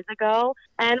 10 years ago,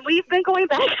 and we've been going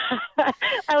back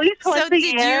at least once a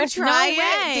year. So did you try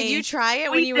it? Did you try it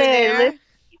when you were there? there?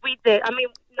 We did. I mean,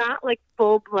 not like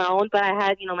full blown, but I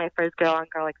had my first girl on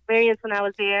girl experience when I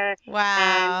was there.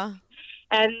 Wow.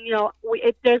 And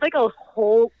there's like a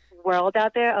whole world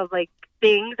out there of like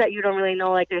things that you don't really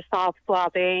know. Like there's soft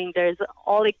swapping. There's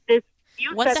all like this.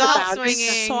 What's soft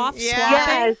swinging? Soft swapping?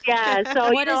 Yes, yeah.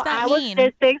 So what does that mean?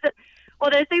 There's things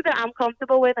that I'm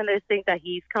comfortable with, and there's things that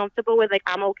he's comfortable with. Like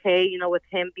I'm okay, with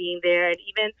him being there, and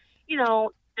even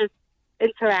just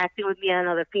interacting with me and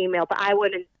another female. But I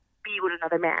wouldn't be with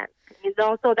another man.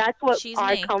 So that's what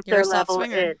our comfort level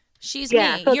is. She's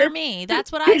me. So you're me.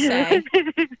 That's what I say.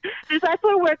 That's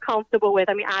what we're comfortable with.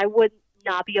 I mean, I would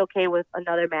not be okay with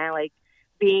another man like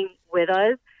being with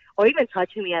us or even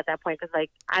touching me at that point because, like,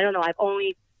 I don't know. I've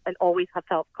only and always have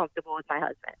felt comfortable with my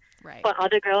husband. Right. But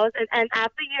other girls, and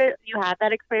after you have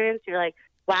that experience, you're like,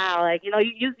 wow, like, you know,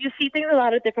 you see things a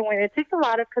lot of different ways. It takes a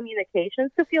lot of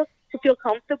communication to feel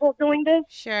comfortable doing this.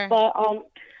 Sure.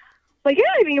 But yeah,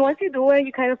 I mean, once you do it,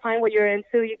 you kind of find what you're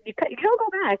into. You can't go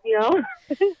back, you know?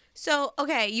 So,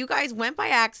 okay, you guys went by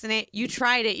accident. You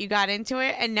tried it. You got into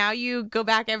it. And now you go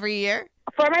back every year?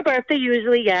 For my birthday,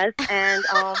 usually, yes. And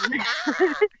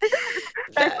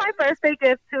that's my birthday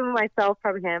gift to myself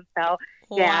from him. So,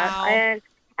 yeah. Wow.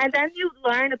 And then you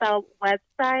learn about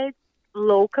websites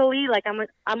locally. Like,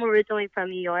 I'm originally from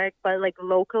New York, but like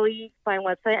locally find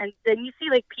website, and then you see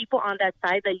like people on that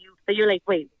site that you're like,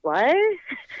 wait, what?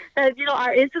 That, you know,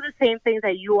 are into the same things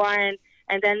that you are,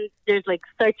 and then there's like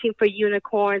searching for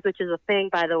unicorns, which is a thing,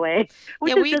 by the way.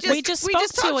 Yeah, we just spoke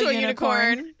to a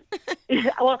unicorn.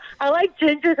 Yeah, well, I like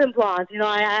gingers and blondes. You know,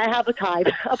 I have a type,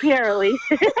 apparently.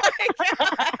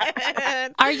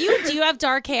 Do you have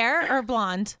dark hair or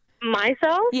blonde?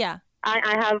 Myself? Yeah.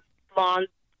 I have blonde,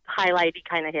 highlighty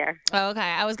kind of hair. Oh, okay.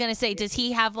 I was gonna say, does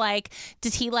he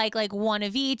like one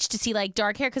of each? Does he like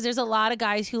dark hair? Because there's a lot of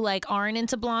guys who like aren't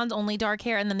into blondes, only dark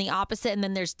hair, and then the opposite, and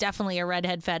then there's definitely a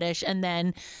redhead fetish, and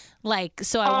then like,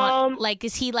 so I want, like,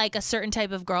 is he like a certain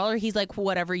type of girl, or he's like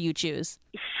whatever you choose?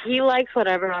 He likes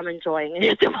whatever I'm enjoying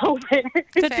at the moment.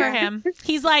 Good for him.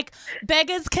 He's like,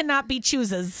 beggars cannot be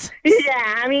choosers.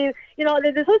 Yeah, I mean, you know,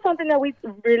 this was something that we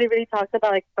really, really talked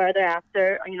about like further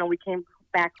after, you know, we came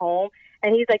back home.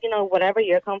 And he's like, you know, whatever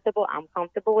you're comfortable, I'm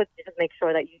comfortable with. Just make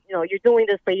sure that, you know, you're doing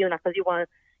this for you, not because you want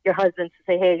your husband to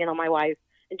say, hey, you know, my wife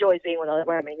enjoys being with other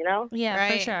women, you know? Yeah,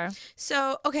 right. for sure.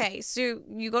 So, okay, so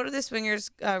you go to the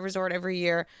swingers resort every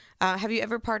year. Have you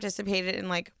ever participated in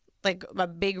like a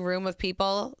big room of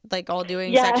people, like all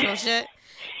doing sexual shit?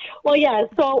 Well, yeah.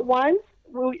 So once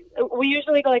we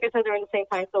usually go, like I said, during the same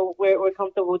time, so we're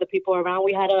comfortable with the people around.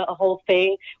 We had a whole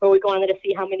thing where we go on there to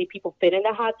see how many people fit in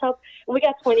the hot tub. And we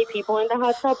got 20 people in the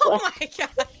hot tub. Oh my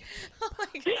god! Oh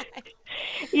my god!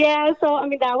 Yeah, so I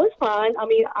mean that was fun. I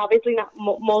mean, obviously not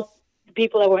most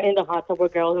people that were in the hot tub were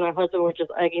girls, and our husband were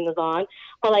just egging us on.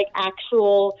 But like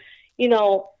actual, you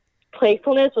know,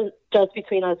 playfulness was just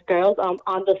between us girls.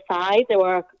 On the side, there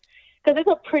were. Because it's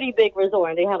a pretty big resort,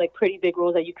 and they have like pretty big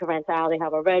rooms that you can rent out. They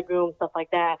have a red room, stuff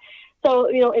like that. So,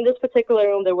 you know, in this particular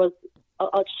room, there was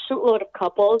a shootload of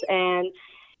couples, and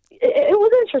it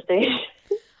was interesting.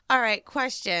 All right,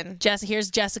 question. Here's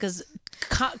Jessica's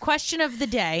question of the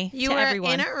day. You to were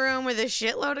everyone. in a room with a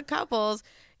shitload of couples.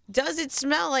 Does it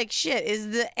smell like shit?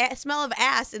 Is the smell of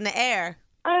ass in the air?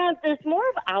 There's more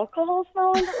of alcohol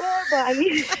smell in the air, but I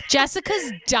mean...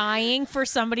 Jessica's dying for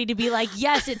somebody to be like,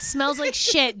 yes, it smells like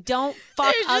shit. Don't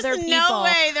fuck other people. There's no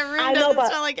way the room doesn't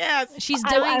smell like ass. She's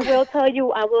dying. I will tell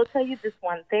you this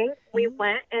one thing. We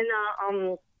went in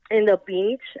the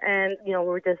beach, and, you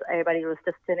know, everybody was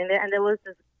just sitting there, and there was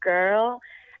this girl,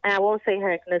 and I won't say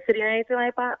her ethnicity or anything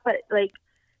like that, but, like,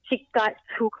 she got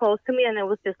too close to me, and it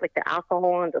was just, like, the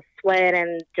alcohol and the sweat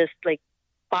and just, like,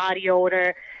 body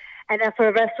odor. And then for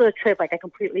the rest of the trip, like I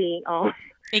completely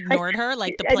ignored her,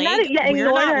 like the plague.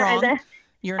 Ignored her. Wrong.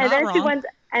 You're not wrong. She went,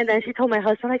 and then she told my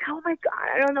husband, like, "Oh my god,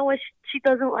 I don't know what she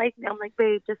doesn't like me." I'm like,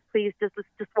 "Babe, just please, just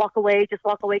walk away, because I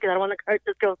don't want to hurt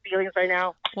this girl's feelings right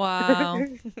now." Wow,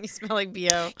 you smell like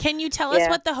BO. Can you tell us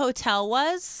what the hotel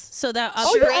was, so that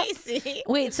Tracy.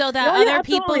 Wait, so that other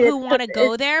people who want to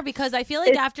go there, because I feel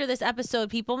like after this episode,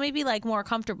 people may be like more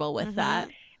comfortable with that.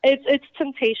 It's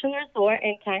Temptation Resort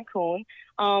in Cancun.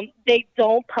 They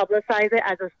don't publicize it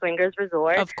as a swingers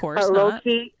resort. Of course not.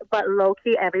 But low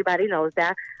key, everybody knows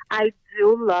that. I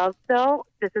do love, though,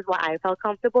 this is why I felt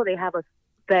comfortable, they have a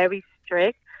very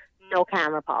strict no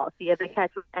camera policy. If they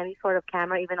catch you with any sort of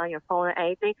camera, even on your phone or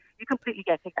anything, you completely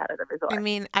get kicked out of the resort. I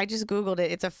mean, I just Googled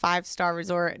it. It's a 5-star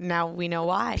resort. Now we know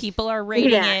why. People are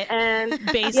rating it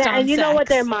based on and you sex. know what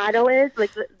their motto is?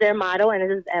 Like, their motto, and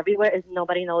it is everywhere, is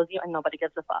nobody knows you and nobody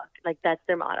gives a fuck. Like, that's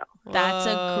their motto. That's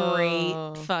a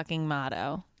great fucking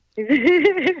motto.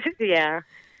 Yeah.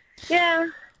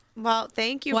 Well,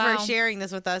 thank you for sharing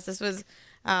this with us. This was...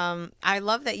 I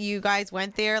love that you guys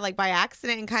went there like by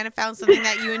accident and kind of found something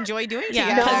that you enjoy doing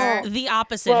together. The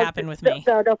opposite happened with me.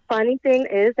 The funny thing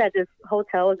is that this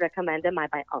hotel was recommended by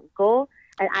my uncle,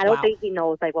 and I don't think he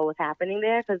knows like what was happening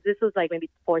there, because this was like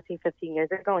maybe 14, 15 years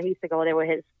ago, and he used to go there with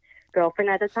his girlfriend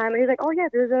at the time, and he's like, "Oh yeah,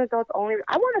 this is an adults only."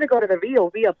 I wanted to go to the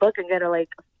Rio book and get a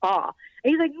spa,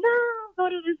 and he's like, "No, go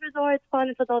to this resort. It's fun.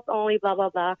 It's adults only. Blah blah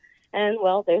blah." And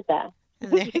well, there's that.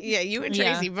 Yeah, you and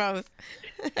Tracy both.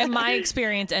 And my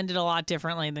experience ended a lot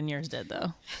differently than yours did,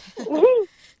 though.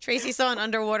 Tracy saw an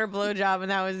underwater blowjob, and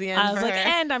that was the end. I was for like, her.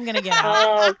 and I'm gonna get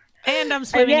out, and I'm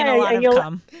swimming in a lot of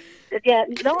cum. Yeah,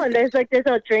 no, and there's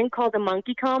a drink called the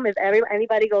Monkey Calm. If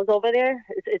anybody goes over there,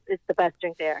 it's the best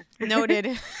drink there. Noted.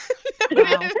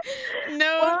 Wow.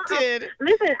 Noted.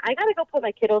 Listen, I gotta go put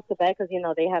my kiddos to bed because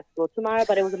they have school tomorrow.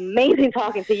 But it was amazing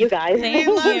talking to you guys. Thank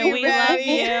you. We love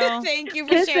you. Thank you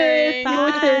for Kisses. sharing.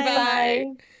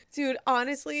 Bye. Dude,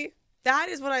 honestly, that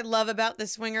is what I love about the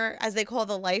swinger, as they call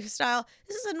the lifestyle.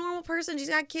 This is a normal person. She's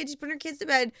got kids. She's putting her kids to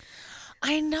bed.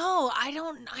 I know. I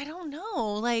don't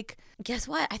know. Like, guess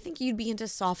what? I think you'd be into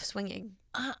soft swinging.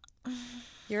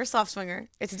 You're a soft swinger.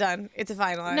 It's done. It's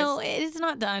finalized. No, it is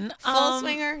not done. Full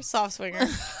swinger, soft swinger.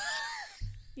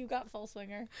 You got full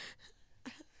swinger.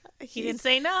 He didn't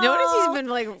say no. Notice he's been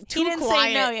like too quiet. He didn't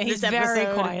say no. Yeah, he's very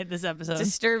episode. quiet this episode.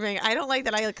 Disturbing. I don't like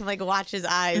that I can like watch his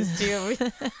eyes too.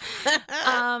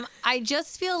 I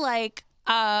just feel like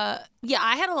I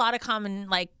had a lot of common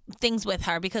like things with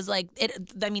her because like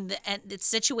the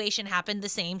situation happened the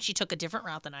same. She took a different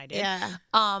route than I did. Yeah.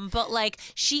 But like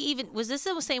was this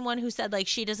the same one who said like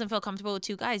she doesn't feel comfortable with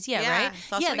two guys? Yeah, right?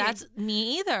 Yeah, that's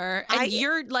me either. And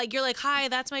you're like, hi,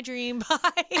 that's my dream.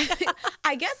 Bye.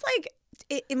 I guess like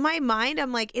in my mind,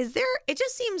 I'm like, it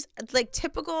just seems like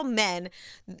typical men.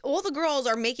 All the girls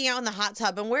are making out in the hot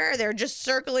tub and where they're just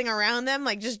circling around them,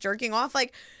 like just jerking off.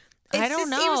 Like, I don't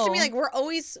know. It seems to me like we're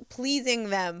always pleasing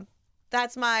them.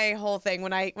 That's my whole thing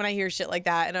when I hear shit like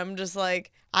that. And I'm just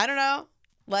like, I don't know.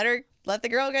 Let the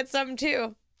girl get something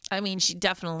too. I mean, she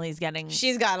definitely is getting.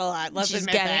 She's got a lot. Let's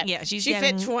admit that. Yeah, she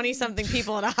fit 20-something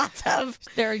people in a hot tub.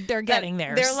 They're getting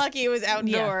theirs. They're lucky it was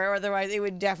outdoor, or otherwise it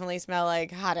would definitely smell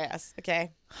like hot ass.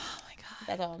 Okay. Oh my god.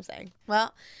 That's all I'm saying.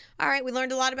 Well, all right. We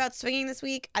learned a lot about swinging this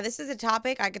week. This is a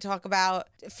topic I could talk about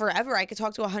forever. I could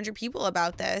talk to 100 people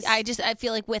about this. I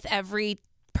feel like with every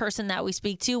person that we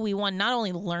speak to, we want not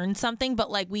only learn something,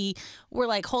 but like we're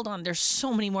like, hold on, there's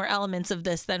so many more elements of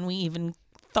this than we even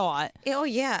thought. Oh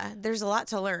yeah, there's a lot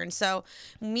to learn. So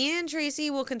me and Tracy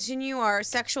will continue our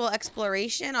sexual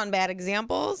exploration on bad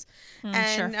examples.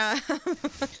 And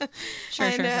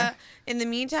sure. In the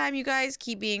meantime, you guys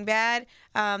keep being bad.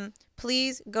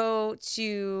 Please go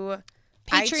to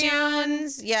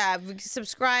iTunes. Yeah,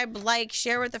 subscribe, like,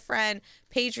 share with a friend.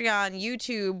 Patreon,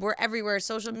 YouTube, we're everywhere.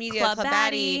 Social media, Club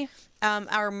Baddie.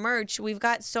 Our merch. We've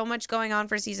got so much going on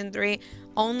for season 3.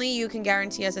 Only you can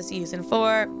guarantee us a season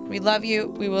 4. We love you.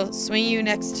 We will swing you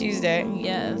next Tuesday.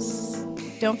 Yes.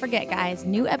 Don't forget, guys,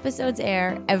 new episodes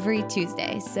air every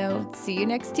Tuesday. So see you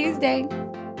next Tuesday.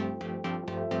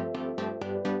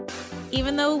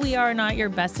 Even though we are not your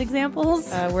best examples,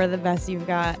 we're the best you've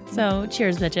got. So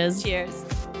cheers, bitches. Cheers.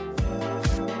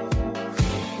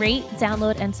 Rate,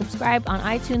 download, and subscribe on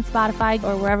iTunes, Spotify,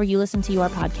 or wherever you listen to your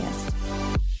podcast.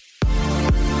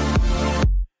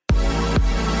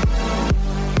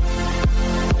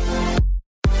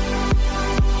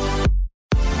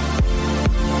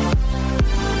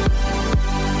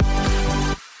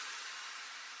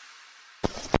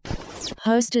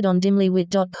 Hosted on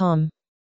dimlywit.com.